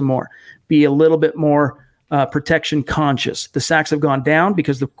chip in some more, be a little bit more protection conscious. The sacks have gone down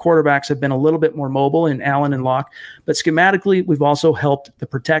because the quarterbacks have been a little bit more mobile in Allen and Locke, but schematically we've also helped the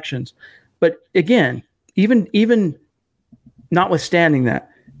protections. But again, even notwithstanding that,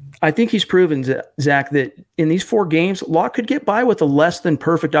 I think he's proven, Zach, that in these 4 games, Locke could get by with a less than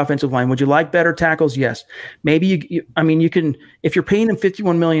perfect offensive line. Would you like better tackles? Yes. Maybe you can, if you're paying him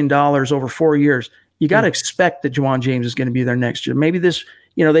 $51 million over 4 years, you got to expect that Juwan James is going to be there next year. Maybe this,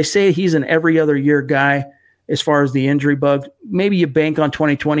 they say he's an every other year guy as far as the injury bug. Maybe you bank on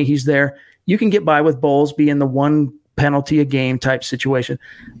 2020. He's there. You can get by with Bowles being the 1 penalty a game type situation.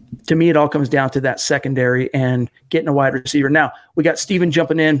 To me, it all comes down to that secondary and getting a wide receiver. Now, we got Steven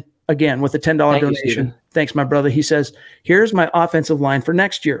jumping in again with a $10 donation. Thanks, my brother. He says, here's my offensive line for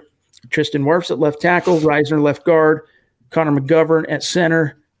next year. Tristan Wirfs at left tackle, Reisner left guard, Connor McGovern at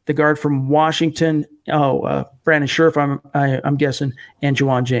center, the guard from Washington, Brandon Scherff, I'm guessing, and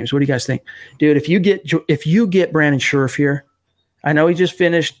Juwan James. What do you guys think? Dude, if you get Brandon Scherff here, I know he just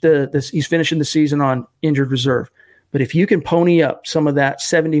finished he's finishing the season on injured reserve, but if you can pony up some of that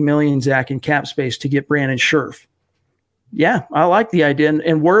 $70 million, Zach, in cap space to get Brandon Scherff, yeah, I like the idea.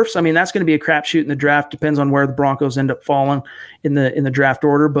 And Wirfs, that's going to be a crapshoot in the draft. Depends on where the Broncos end up falling in the draft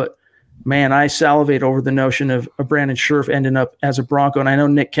order. But, man, I salivate over the notion of Brandon Scherff ending up as a Bronco. And I know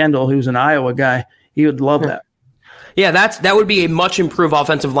Nick Kendall, who's an Iowa guy, he would love that. Yeah, that would be a much improved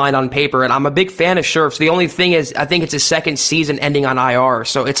offensive line on paper, and I'm a big fan of Scherff. The only thing is, I think it's his second season ending on IR,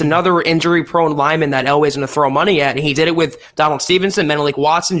 so it's another injury-prone lineman that Elway's going to throw money at, and he did it with Donald Stevenson, Menelik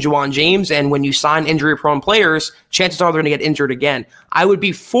Watson, Juwan James, and when you sign injury-prone players, chances are they're going to get injured again. I would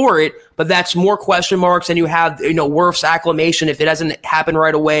be for it, but that's more question marks, and you have Wirfs' acclimation. If it doesn't happen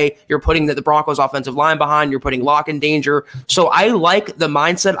right away, you're putting the Broncos' offensive line behind, you're putting Locke in danger. So I like the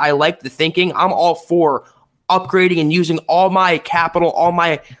mindset, I like the thinking. I'm all for upgrading and using all my capital, all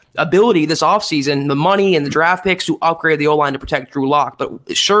my ability this offseason, the money and the draft picks to upgrade the O-line to protect Drew Lock. But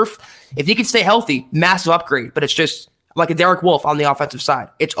Scherff, if he can stay healthy, massive upgrade. But it's just like a Derek Wolfe on the offensive side.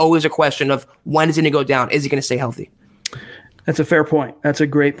 It's always a question of when is he going to go down? Is he going to stay healthy? That's a fair point. That's a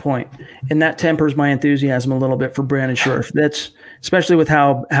great point. And that tempers my enthusiasm a little bit for Brandon Scherff. That's especially with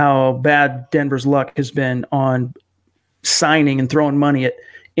how bad Denver's luck has been on signing and throwing money at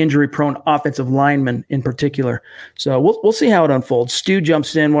injury-prone offensive linemen in particular. So we'll see how it unfolds. Stu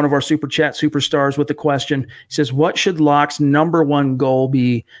jumps in, one of our Super Chat superstars, with a question. He says, what should Locke's number one goal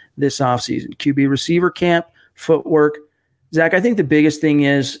be this offseason? QB receiver camp, footwork? Zach, I think the biggest thing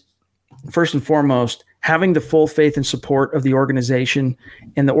is, first and foremost, having the full faith and support of the organization,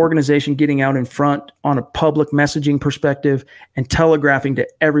 and the organization getting out in front on a public messaging perspective and telegraphing to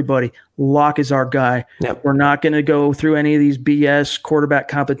everybody, Locke is our guy. Yep. We're not going to go through any of these BS quarterback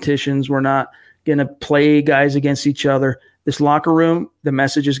competitions. We're not going to play guys against each other. This locker room, the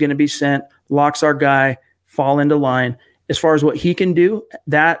message is going to be sent. Locke's our guy. Fall into line. As far as what he can do,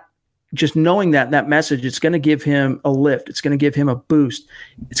 that just knowing that message, it's going to give him a lift. It's going to give him a boost.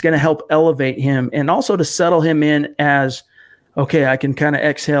 It's going to help elevate him and also to settle him in as okay, I can kind of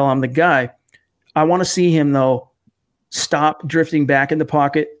exhale. I'm the guy. I want to see him, though, stop drifting back in the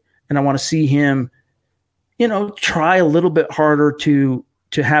pocket, and I want to see him, try a little bit harder to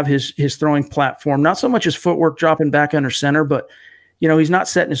have his throwing platform. Not so much his footwork dropping back under center, but, he's not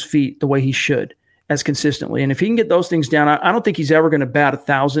setting his feet the way he should as consistently. And if he can get those things down, I don't think he's ever going to bat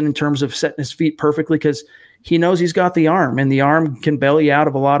 1,000 in terms of setting his feet perfectly, because he knows he's got the arm, and the arm can bail you out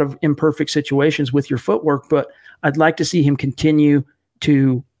of a lot of imperfect situations with your footwork. But I'd like to see him continue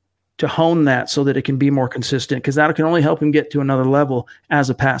to hone that so that it can be more consistent, because that can only help him get to another level as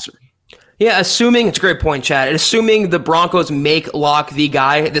a passer. Yeah, assuming, it's a great point, Chad. And assuming the Broncos make Locke the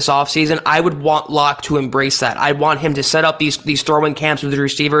guy this offseason, I would want Locke to embrace that. I want him to set up these throwing camps with the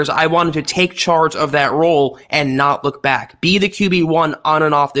receivers. I want him to take charge of that role and not look back. Be the QB1 on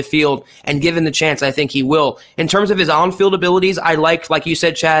and off the field, and given the chance, I think he will. In terms of his on-field abilities, I like you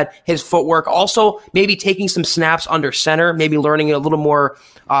said, Chad, his footwork. Also, maybe taking some snaps under center, maybe learning a little more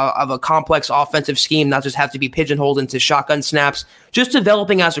of a complex offensive scheme, not just have to be pigeonholed into shotgun snaps. Just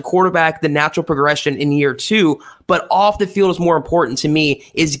developing as a quarterback the natural progression in year 2, but off the field is more important to me,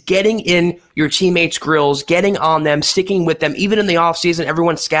 is getting in your teammates' grills, getting on them, sticking with them. Even in the offseason,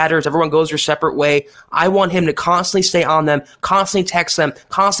 everyone scatters, everyone goes their separate way. I want him to constantly stay on them, constantly text them,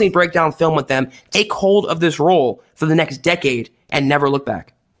 constantly break down film with them, take hold of this role for the next decade, and never look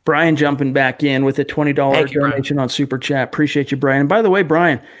back. Brian jumping back in with a $20 donation on Super Chat. Appreciate you, Brian. And by the way,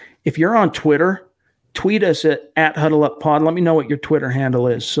 Brian, if you're on Twitter, tweet us at HuddleUpPod. Let me know what your Twitter handle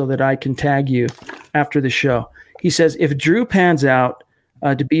is so that I can tag you after the show. He says, if Drew pans out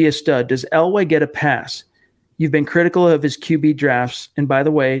to be a stud, does Elway get a pass? You've been critical of his QB drafts. And by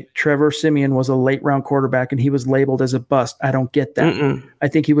the way, Trevor Siemian was a late-round quarterback, and he was labeled as a bust. I don't get that. I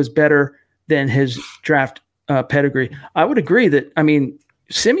think he was better than his draft pedigree. I would agree that,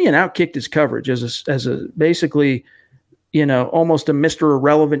 Siemian outkicked his coverage as a basically, almost a Mr.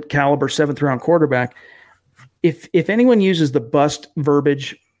 Irrelevant caliber 7th-round quarterback. If anyone uses the bust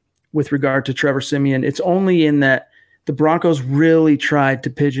verbiage with regard to Trevor Siemian, it's only in that the Broncos really tried to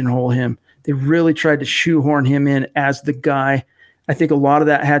pigeonhole him. They really tried to shoehorn him in as the guy. I think a lot of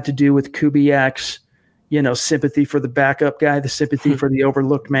that had to do with Kubiak's, sympathy for the backup guy, the sympathy for the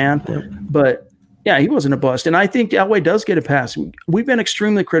overlooked man. But yeah, he wasn't a bust. And I think Elway does get a pass. We've been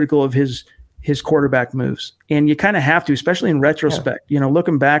extremely critical of his quarterback moves. And you kind of have to, especially in retrospect,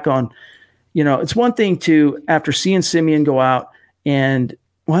 looking back on, it's one thing to, after seeing Siemian go out and,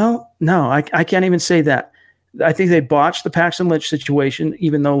 well, no, I can't even say that. I think they botched the Paxton Lynch situation,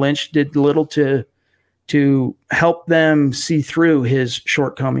 even though Lynch did little to help them see through his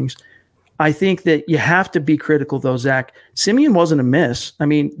shortcomings. I think that you have to be critical, though, Zach. Siemian wasn't a miss.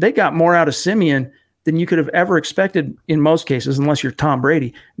 They got more out of Siemian than you could have ever expected in most cases, unless you're Tom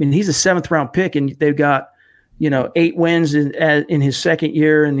Brady. He's a 7th-round pick, and they've got, 8 wins in his second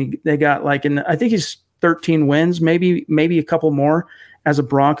year, and they got I think he's 13 wins, maybe a couple more as a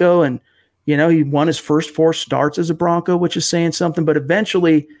Bronco, and he won his first 4 starts as a Bronco, which is saying something. But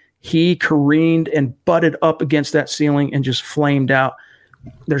eventually, he careened and butted up against that ceiling and just flamed out.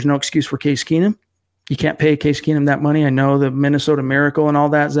 There's no excuse for Case Keenum. You can't pay Case Keenum that money. I know the Minnesota Miracle and all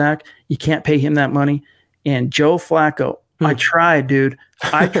that, Zach. You can't pay him that money. And Joe Flacco, I tried, dude.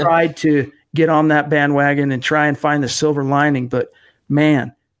 I tried to get on that bandwagon and try and find the silver lining. But,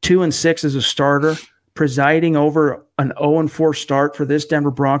 man, 2-6 as a starter, presiding over an 0-4 start for this Denver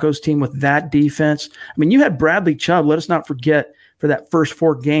Broncos team with that defense. You had Bradley Chubb. Let us not forget, for that first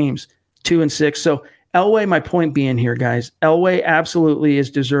 4 games, 2-6. So, Elway, my point being here, guys, Elway absolutely is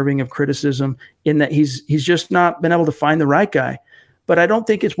deserving of criticism in that he's just not been able to find the right guy. But I don't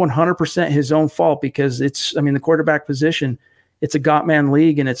think it's 100% his own fault, because it's, the quarterback position, it's a Gottman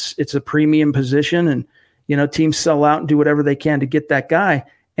league, and it's a premium position, and, teams sell out and do whatever they can to get that guy.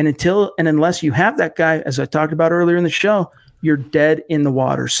 And unless you have that guy, as I talked about earlier in the show, you're dead in the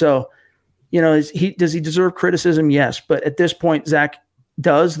water. So, does he deserve criticism? Yes. But at this point, Zach,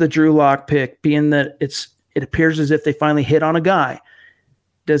 does the Drew Lock pick, being that it appears as if they finally hit on a guy,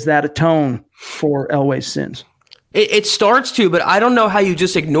 does that atone for Elway's sins? It starts to, but I don't know how you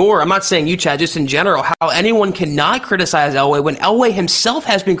just ignore, I'm not saying you, Chad, just in general, how anyone cannot criticize Elway when Elway himself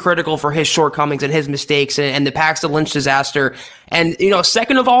has been critical for his shortcomings and his mistakes and the Paxton Lynch disaster. And,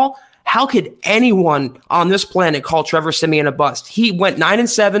 second of all, how could anyone on this planet call Trevor Siemian a bust? He went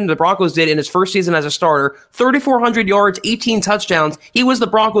 9-7, the Broncos did, in his first season as a starter, 3,400 yards, 18 touchdowns. He was the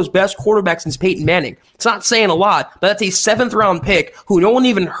Broncos' best quarterback since Peyton Manning. It's not saying a lot, but that's a 7th-round pick who no one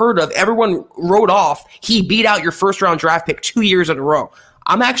even heard of. Everyone wrote off. He beat out your first-round draft pick 2 years in a row.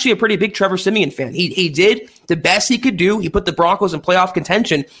 I'm actually a pretty big Trevor Siemian fan. He did the best he could do. He put the Broncos in playoff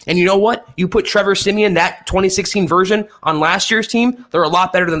contention. And you know what? You put Trevor Siemian, that 2016 version, on last year's team, they're a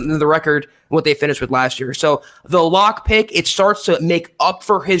lot better than the record what they finished with last year. So the lock pick, it starts to make up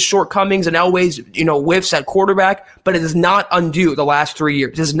for his shortcomings and Elway's, whiffs at quarterback, but it does not undo the last 3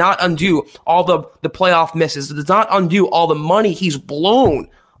 years. It does not undo all the playoff misses. It does not undo all the money he's blown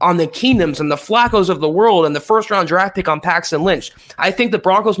on the Keenums and the Flaccos of the world and the first-round draft pick on Paxton Lynch. I think the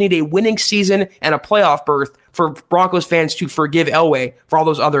Broncos need a winning season and a playoff berth for Broncos fans to forgive Elway for all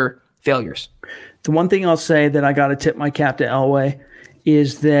those other failures. The one thing I'll say that I got to tip my cap to Elway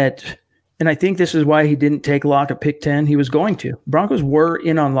is that, and I think this is why he didn't take Locke at pick 10. He was going to. Broncos were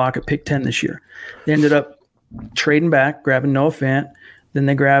in on Locke at pick 10 this year. They ended up trading back, grabbing Noah Fant. Then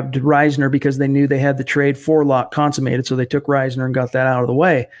they grabbed Reisner because they knew they had the trade for Locke consummated, so they took Reisner and got that out of the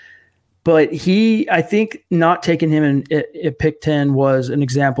way. But I think not taking him at pick 10 was an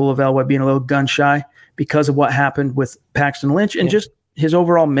example of Elway being a little gun-shy because of what happened with Paxton Lynch and just his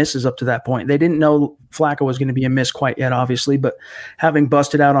overall misses up to that point. They didn't know Flacco was going to be a miss quite yet, obviously, but having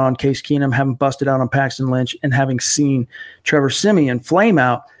busted out on Case Keenum, having busted out on Paxton Lynch, and having seen Trevor Siemian flame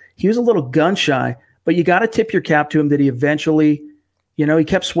out, he was a little gun-shy, but you got to tip your cap to him that he eventually – he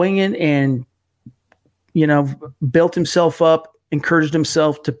kept swinging and, built himself up, encouraged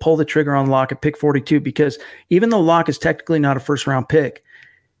himself to pull the trigger on Locke at pick 42, because even though Locke is technically not a first-round pick,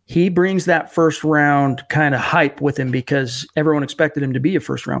 he brings that first-round kind of hype with him because everyone expected him to be a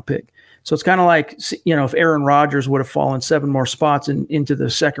first-round pick. So it's kind of like, if Aaron Rodgers would have fallen 7 more spots into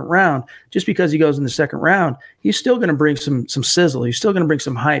the second round, just because he goes in the second round, he's still going to bring some sizzle. He's still going to bring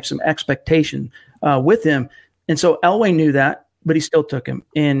some hype, some expectation with him. And so Elway knew that, but he still took him.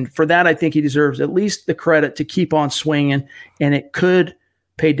 And for that, I think he deserves at least the credit to keep on swinging, and it could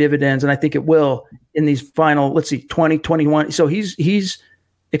pay dividends, and I think it will in these final, 2021. So he's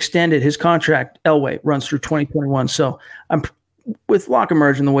extended his contract. Elway runs through 2021. So I'm with Locke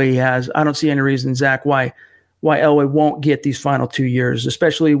emerging the way he has, I don't see any reason, Zach, why Elway won't get these final 2 years,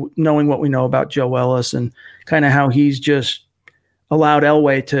 especially knowing what we know about Joe Ellis and kind of how he's just allowed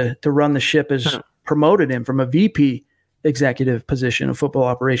Elway to run the ship, as promoted him from a VP executive position of football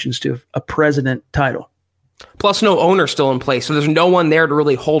operations to a president title. Plus, no owner still in place, so there's no one there to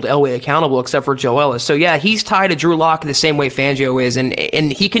really hold Elway accountable except for Joe Ellis. So, yeah, he's tied to Drew Lock the same way Fangio is, and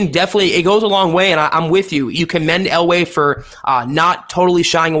he can definitely – it goes a long way, and I'm with you. You commend Elway for not totally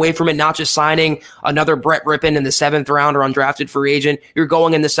shying away from it, not just signing another Brett Rippon in the 7th round or undrafted free agent. You're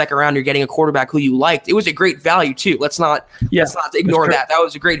going in the 2nd round, you're getting a quarterback who you liked. It was a great value, too. Let's not ignore that. That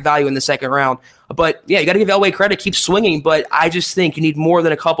was a great value in the 2nd round. But, yeah, you got to give Elway credit, keep swinging, but I just think you need more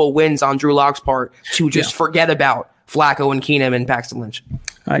than a couple wins on Drew Lock's part to just forget about Flacco and Keenum and Paxton Lynch.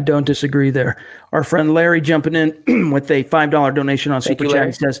 I don't disagree there. Our friend Larry jumping in with a $5 donation on Super Chat.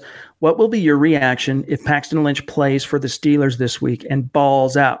 He says, what will be your reaction if Paxton Lynch plays for the Steelers this week and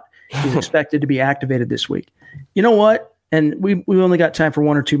balls out? He's expected to be activated this week. You know what? And we only got time for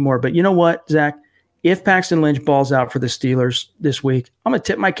 1 or 2 more, but you know what, Zach? If Paxton Lynch balls out for the Steelers this week, I'm going to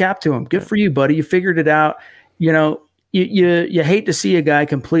tip my cap to him. Good for you, buddy. You figured it out. You hate to see a guy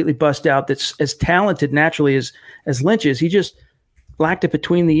completely bust out that's as talented naturally as Lynch is. He just lacked it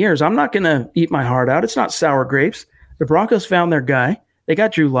between the ears. I'm not going to eat my heart out. It's not sour grapes. The Broncos found their guy. They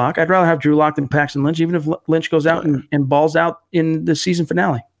got Drew Lock. I'd rather have Drew Lock than Paxton Lynch, even if Lynch goes out and balls out in the season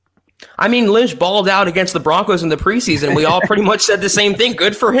finale. I mean, Lynch balled out against the Broncos in the preseason. We all pretty much said the same thing.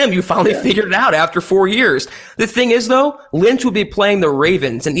 Good for him. You finally figured it out after 4 years. The thing is, though, Lynch will be playing the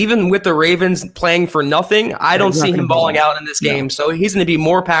Ravens. And even with the Ravens playing for nothing, I don't see him balling out in this game. So he's going to be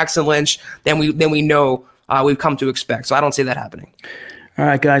more Paxton Lynch than we know we've come to expect. So I don't see that happening. All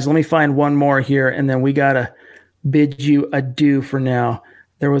right, guys, let me find one more here, and then we got to bid you adieu for now.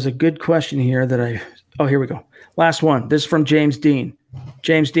 There was a good question here that here we go. Last one. This is from James Dean.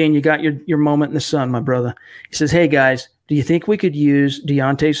 James Dean, you got your moment in the sun, my brother. He says, hey, guys, do you think we could use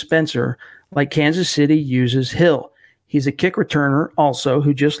Deontay Spencer like Kansas City uses Hill? He's a kick returner also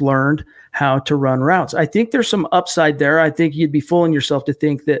who just learned how to run routes. I think there's some upside there. I think you'd be fooling yourself to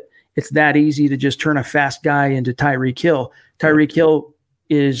think that it's that easy to just turn a fast guy into Tyreek Hill. Tyreek Hill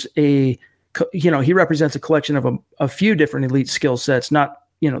is he represents a collection of a few different elite skill sets, not,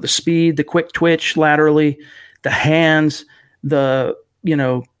 the speed, the quick twitch laterally, the hands, the,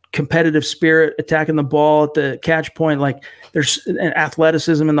 competitive spirit, attacking the ball at the catch point. Like there's an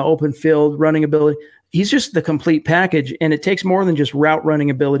athleticism in the open field, running ability. He's just the complete package. And it takes more than just route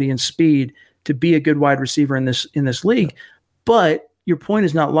running ability and speed to be a good wide receiver in this league. But your point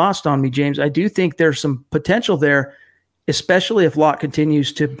is not lost on me, James. I do think there's some potential there, especially if Locke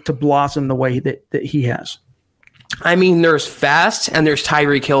continues to blossom the way that he has. I mean, there's fast and there's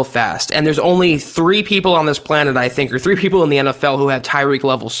Tyreek Hill fast. And there's only 3 people on this planet, I think, or 3 people in the NFL who have Tyreek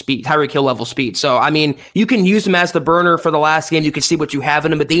Hill level speed. So, I mean, you can use him as the burner for the last game. You can see what you have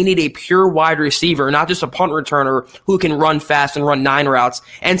in him, but they need a pure wide receiver, not just a punt returner who can run fast and run 9 routes.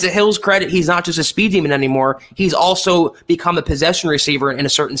 And to Hill's credit, he's not just a speed demon anymore. He's also become a possession receiver in a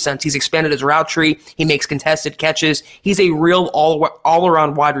certain sense. He's expanded his route tree. He makes contested catches. He's a real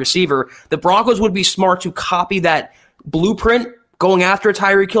all-around wide receiver. The Broncos would be smart to copy that blueprint going after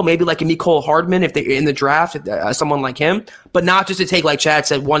Tyreek Hill, maybe like a Mecole Hardman if they in the draft, someone like him, but not just to take, like Chad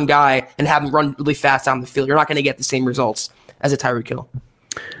said, one guy and have him run really fast down the field. You're not going to get the same results as a Tyreek Hill.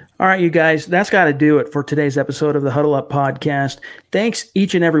 All right, you guys, that's got to do it for today's episode of the Huddle Up Podcast. Thanks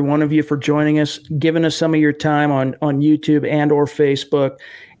each and every one of you for joining us, giving us some of your time on YouTube and or Facebook,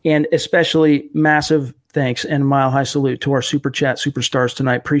 and especially massive thanks and mile high salute to our Super Chat superstars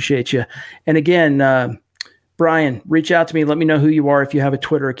tonight. Appreciate you. And again, Brian, reach out to me. Let me know who you are if you have a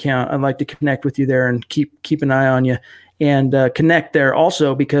Twitter account. I'd like to connect with you there and keep an eye on you and connect there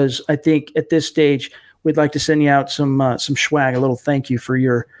also, because I think at this stage we'd like to send you out some swag, a little thank you for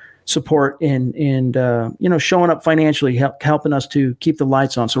your support and showing up financially, helping us to keep the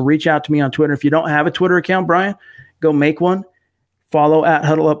lights on. So reach out to me on Twitter. If you don't have a Twitter account, Brian, go make one. Follow at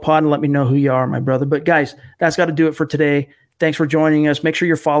Huddle Up Pod and let me know who you are, my brother. But guys, that's got to do it for today. Thanks for joining us. Make sure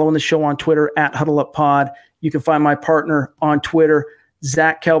you're following the show on Twitter at Huddle Up Pod. You can find my partner on Twitter,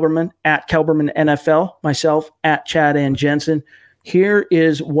 Zach Kelberman, at Kelberman NFL, myself, at Chad and Jensen. Here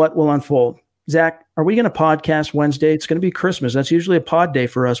is what will unfold. Zach, are we going to podcast Wednesday? It's going to be Christmas. That's usually a pod day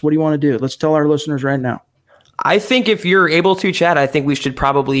for us. What do you want to do? Let's tell our listeners right now. I think if you're able to, Chad, I think we should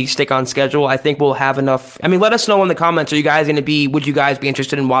probably stick on schedule. I think we'll have enough. I mean, let us know in the comments. Would you guys be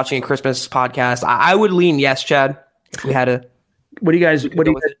interested in watching a Christmas podcast? I would lean yes, Chad, if we had a. What do you guys say?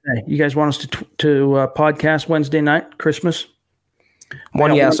 You guys want us to podcast Wednesday night, Christmas?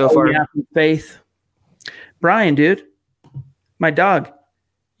 One, yeah, so far. Faith. Brian, dude, my dog,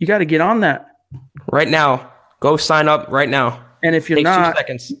 you got to get on that. Right now. Go sign up right now. And if you're not,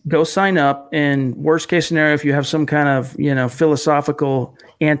 go sign up. And worst case scenario, if you have some kind of, philosophical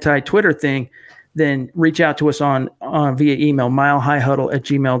anti-Twitter thing, then reach out to us on via email,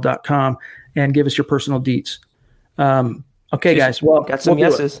 milehighhuddle@gmail.com, and give us your personal deets. Okay, guys. Well, got some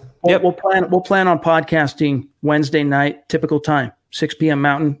yeses. We'll plan on podcasting Wednesday night, typical time, 6 p.m.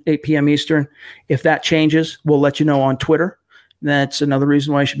 Mountain, 8 p.m. Eastern. If that changes, we'll let you know on Twitter. That's another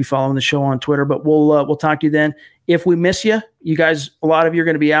reason why you should be following the show on Twitter. But we'll talk to you then. If we miss you, you guys, a lot of you are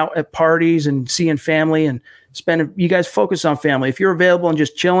going to be out at parties and seeing family and you guys focus on family. If you're available and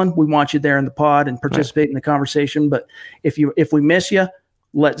just chilling, we want you there in the pod and participate in the conversation. But if we miss you,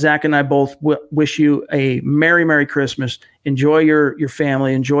 let Zach and I both wish you a Merry, Merry Christmas. Enjoy your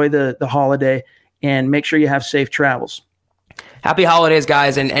family. Enjoy the holiday, and make sure you have safe travels. Happy holidays,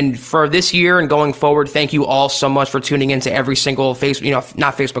 guys. And for this year and going forward, thank you all so much for tuning into every single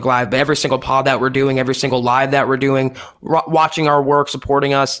not Facebook Live, but every single pod that we're doing, every single live that we're doing, watching our work,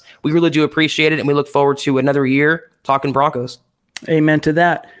 supporting us. We really do appreciate it. And we look forward to another year talking Broncos. Amen to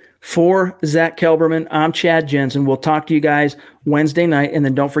that. For Zach Kelberman, I'm Chad Jensen. We'll talk to you guys Wednesday night. And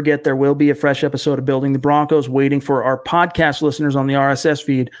then don't forget, there will be a fresh episode of Building the Broncos waiting for our podcast listeners on the RSS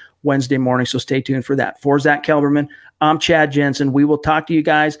feed Wednesday morning. So stay tuned for that. For Zach Kelberman, I'm Chad Jensen. We will talk to you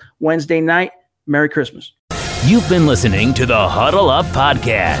guys Wednesday night. Merry Christmas. You've been listening to the Huddle Up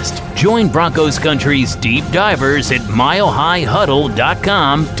Podcast. Join Broncos Country's deep divers at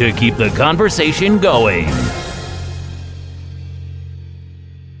milehighhuddle.com to keep the conversation going.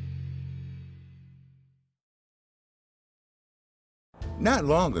 Not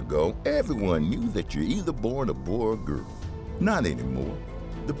long ago, everyone knew that you're either born a boy or girl. Not anymore.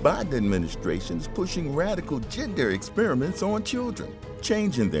 The Biden administration is pushing radical gender experiments on children,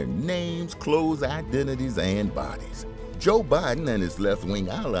 changing their names, clothes, identities, and bodies. Joe Biden and his left-wing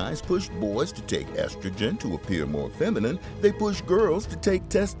allies push boys to take estrogen to appear more feminine. They push girls to take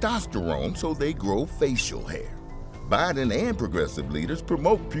testosterone so they grow facial hair. Biden and progressive leaders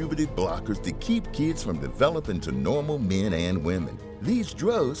promote puberty blockers to keep kids from developing to normal men and women. These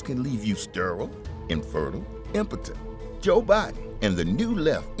drugs can leave you sterile, infertile, impotent. Joe Biden and the new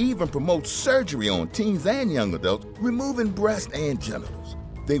left even promote surgery on teens and young adults, removing breasts and genitals.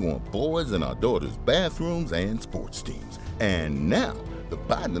 They want boys in our daughters' bathrooms and sports teams. And now, the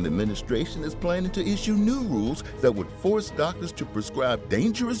Biden administration is planning to issue new rules that would force doctors to prescribe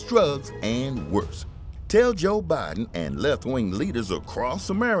dangerous drugs and worse. Tell Joe Biden and left-wing leaders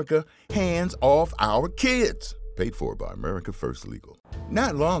across America, hands off our kids. Paid for by America First Legal.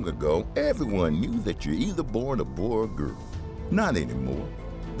 Not long ago, everyone knew that you're either born a boy or girl. Not anymore.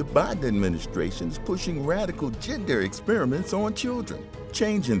 The The Biden administration is pushing radical gender experiments on children,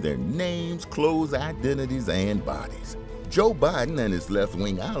 changing their names, clothes, identities, and bodies. Joe Biden and his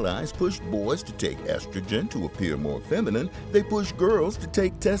left-wing allies pushed boys to take estrogen to appear more feminine. They push girls to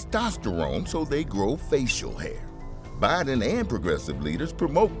take testosterone so they grow facial hair. Biden and progressive leaders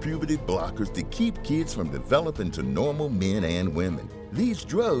promote puberty blockers to keep kids from developing to normal men and women. These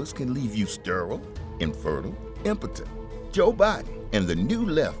drugs can leave you sterile, infertile, impotent. Joe Biden and the new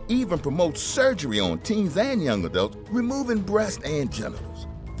left even promote surgery on teens and young adults, removing breasts and genitals.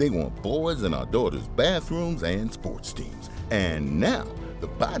 They want boys in our daughters' bathrooms and sports teams. And now, the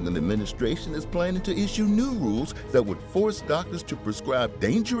Biden administration is planning to issue new rules that would force doctors to prescribe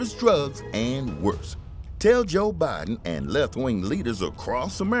dangerous drugs and worse. Tell Joe Biden and left-wing leaders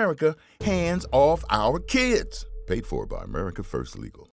across America, hands off our kids. Paid for by America First Legal.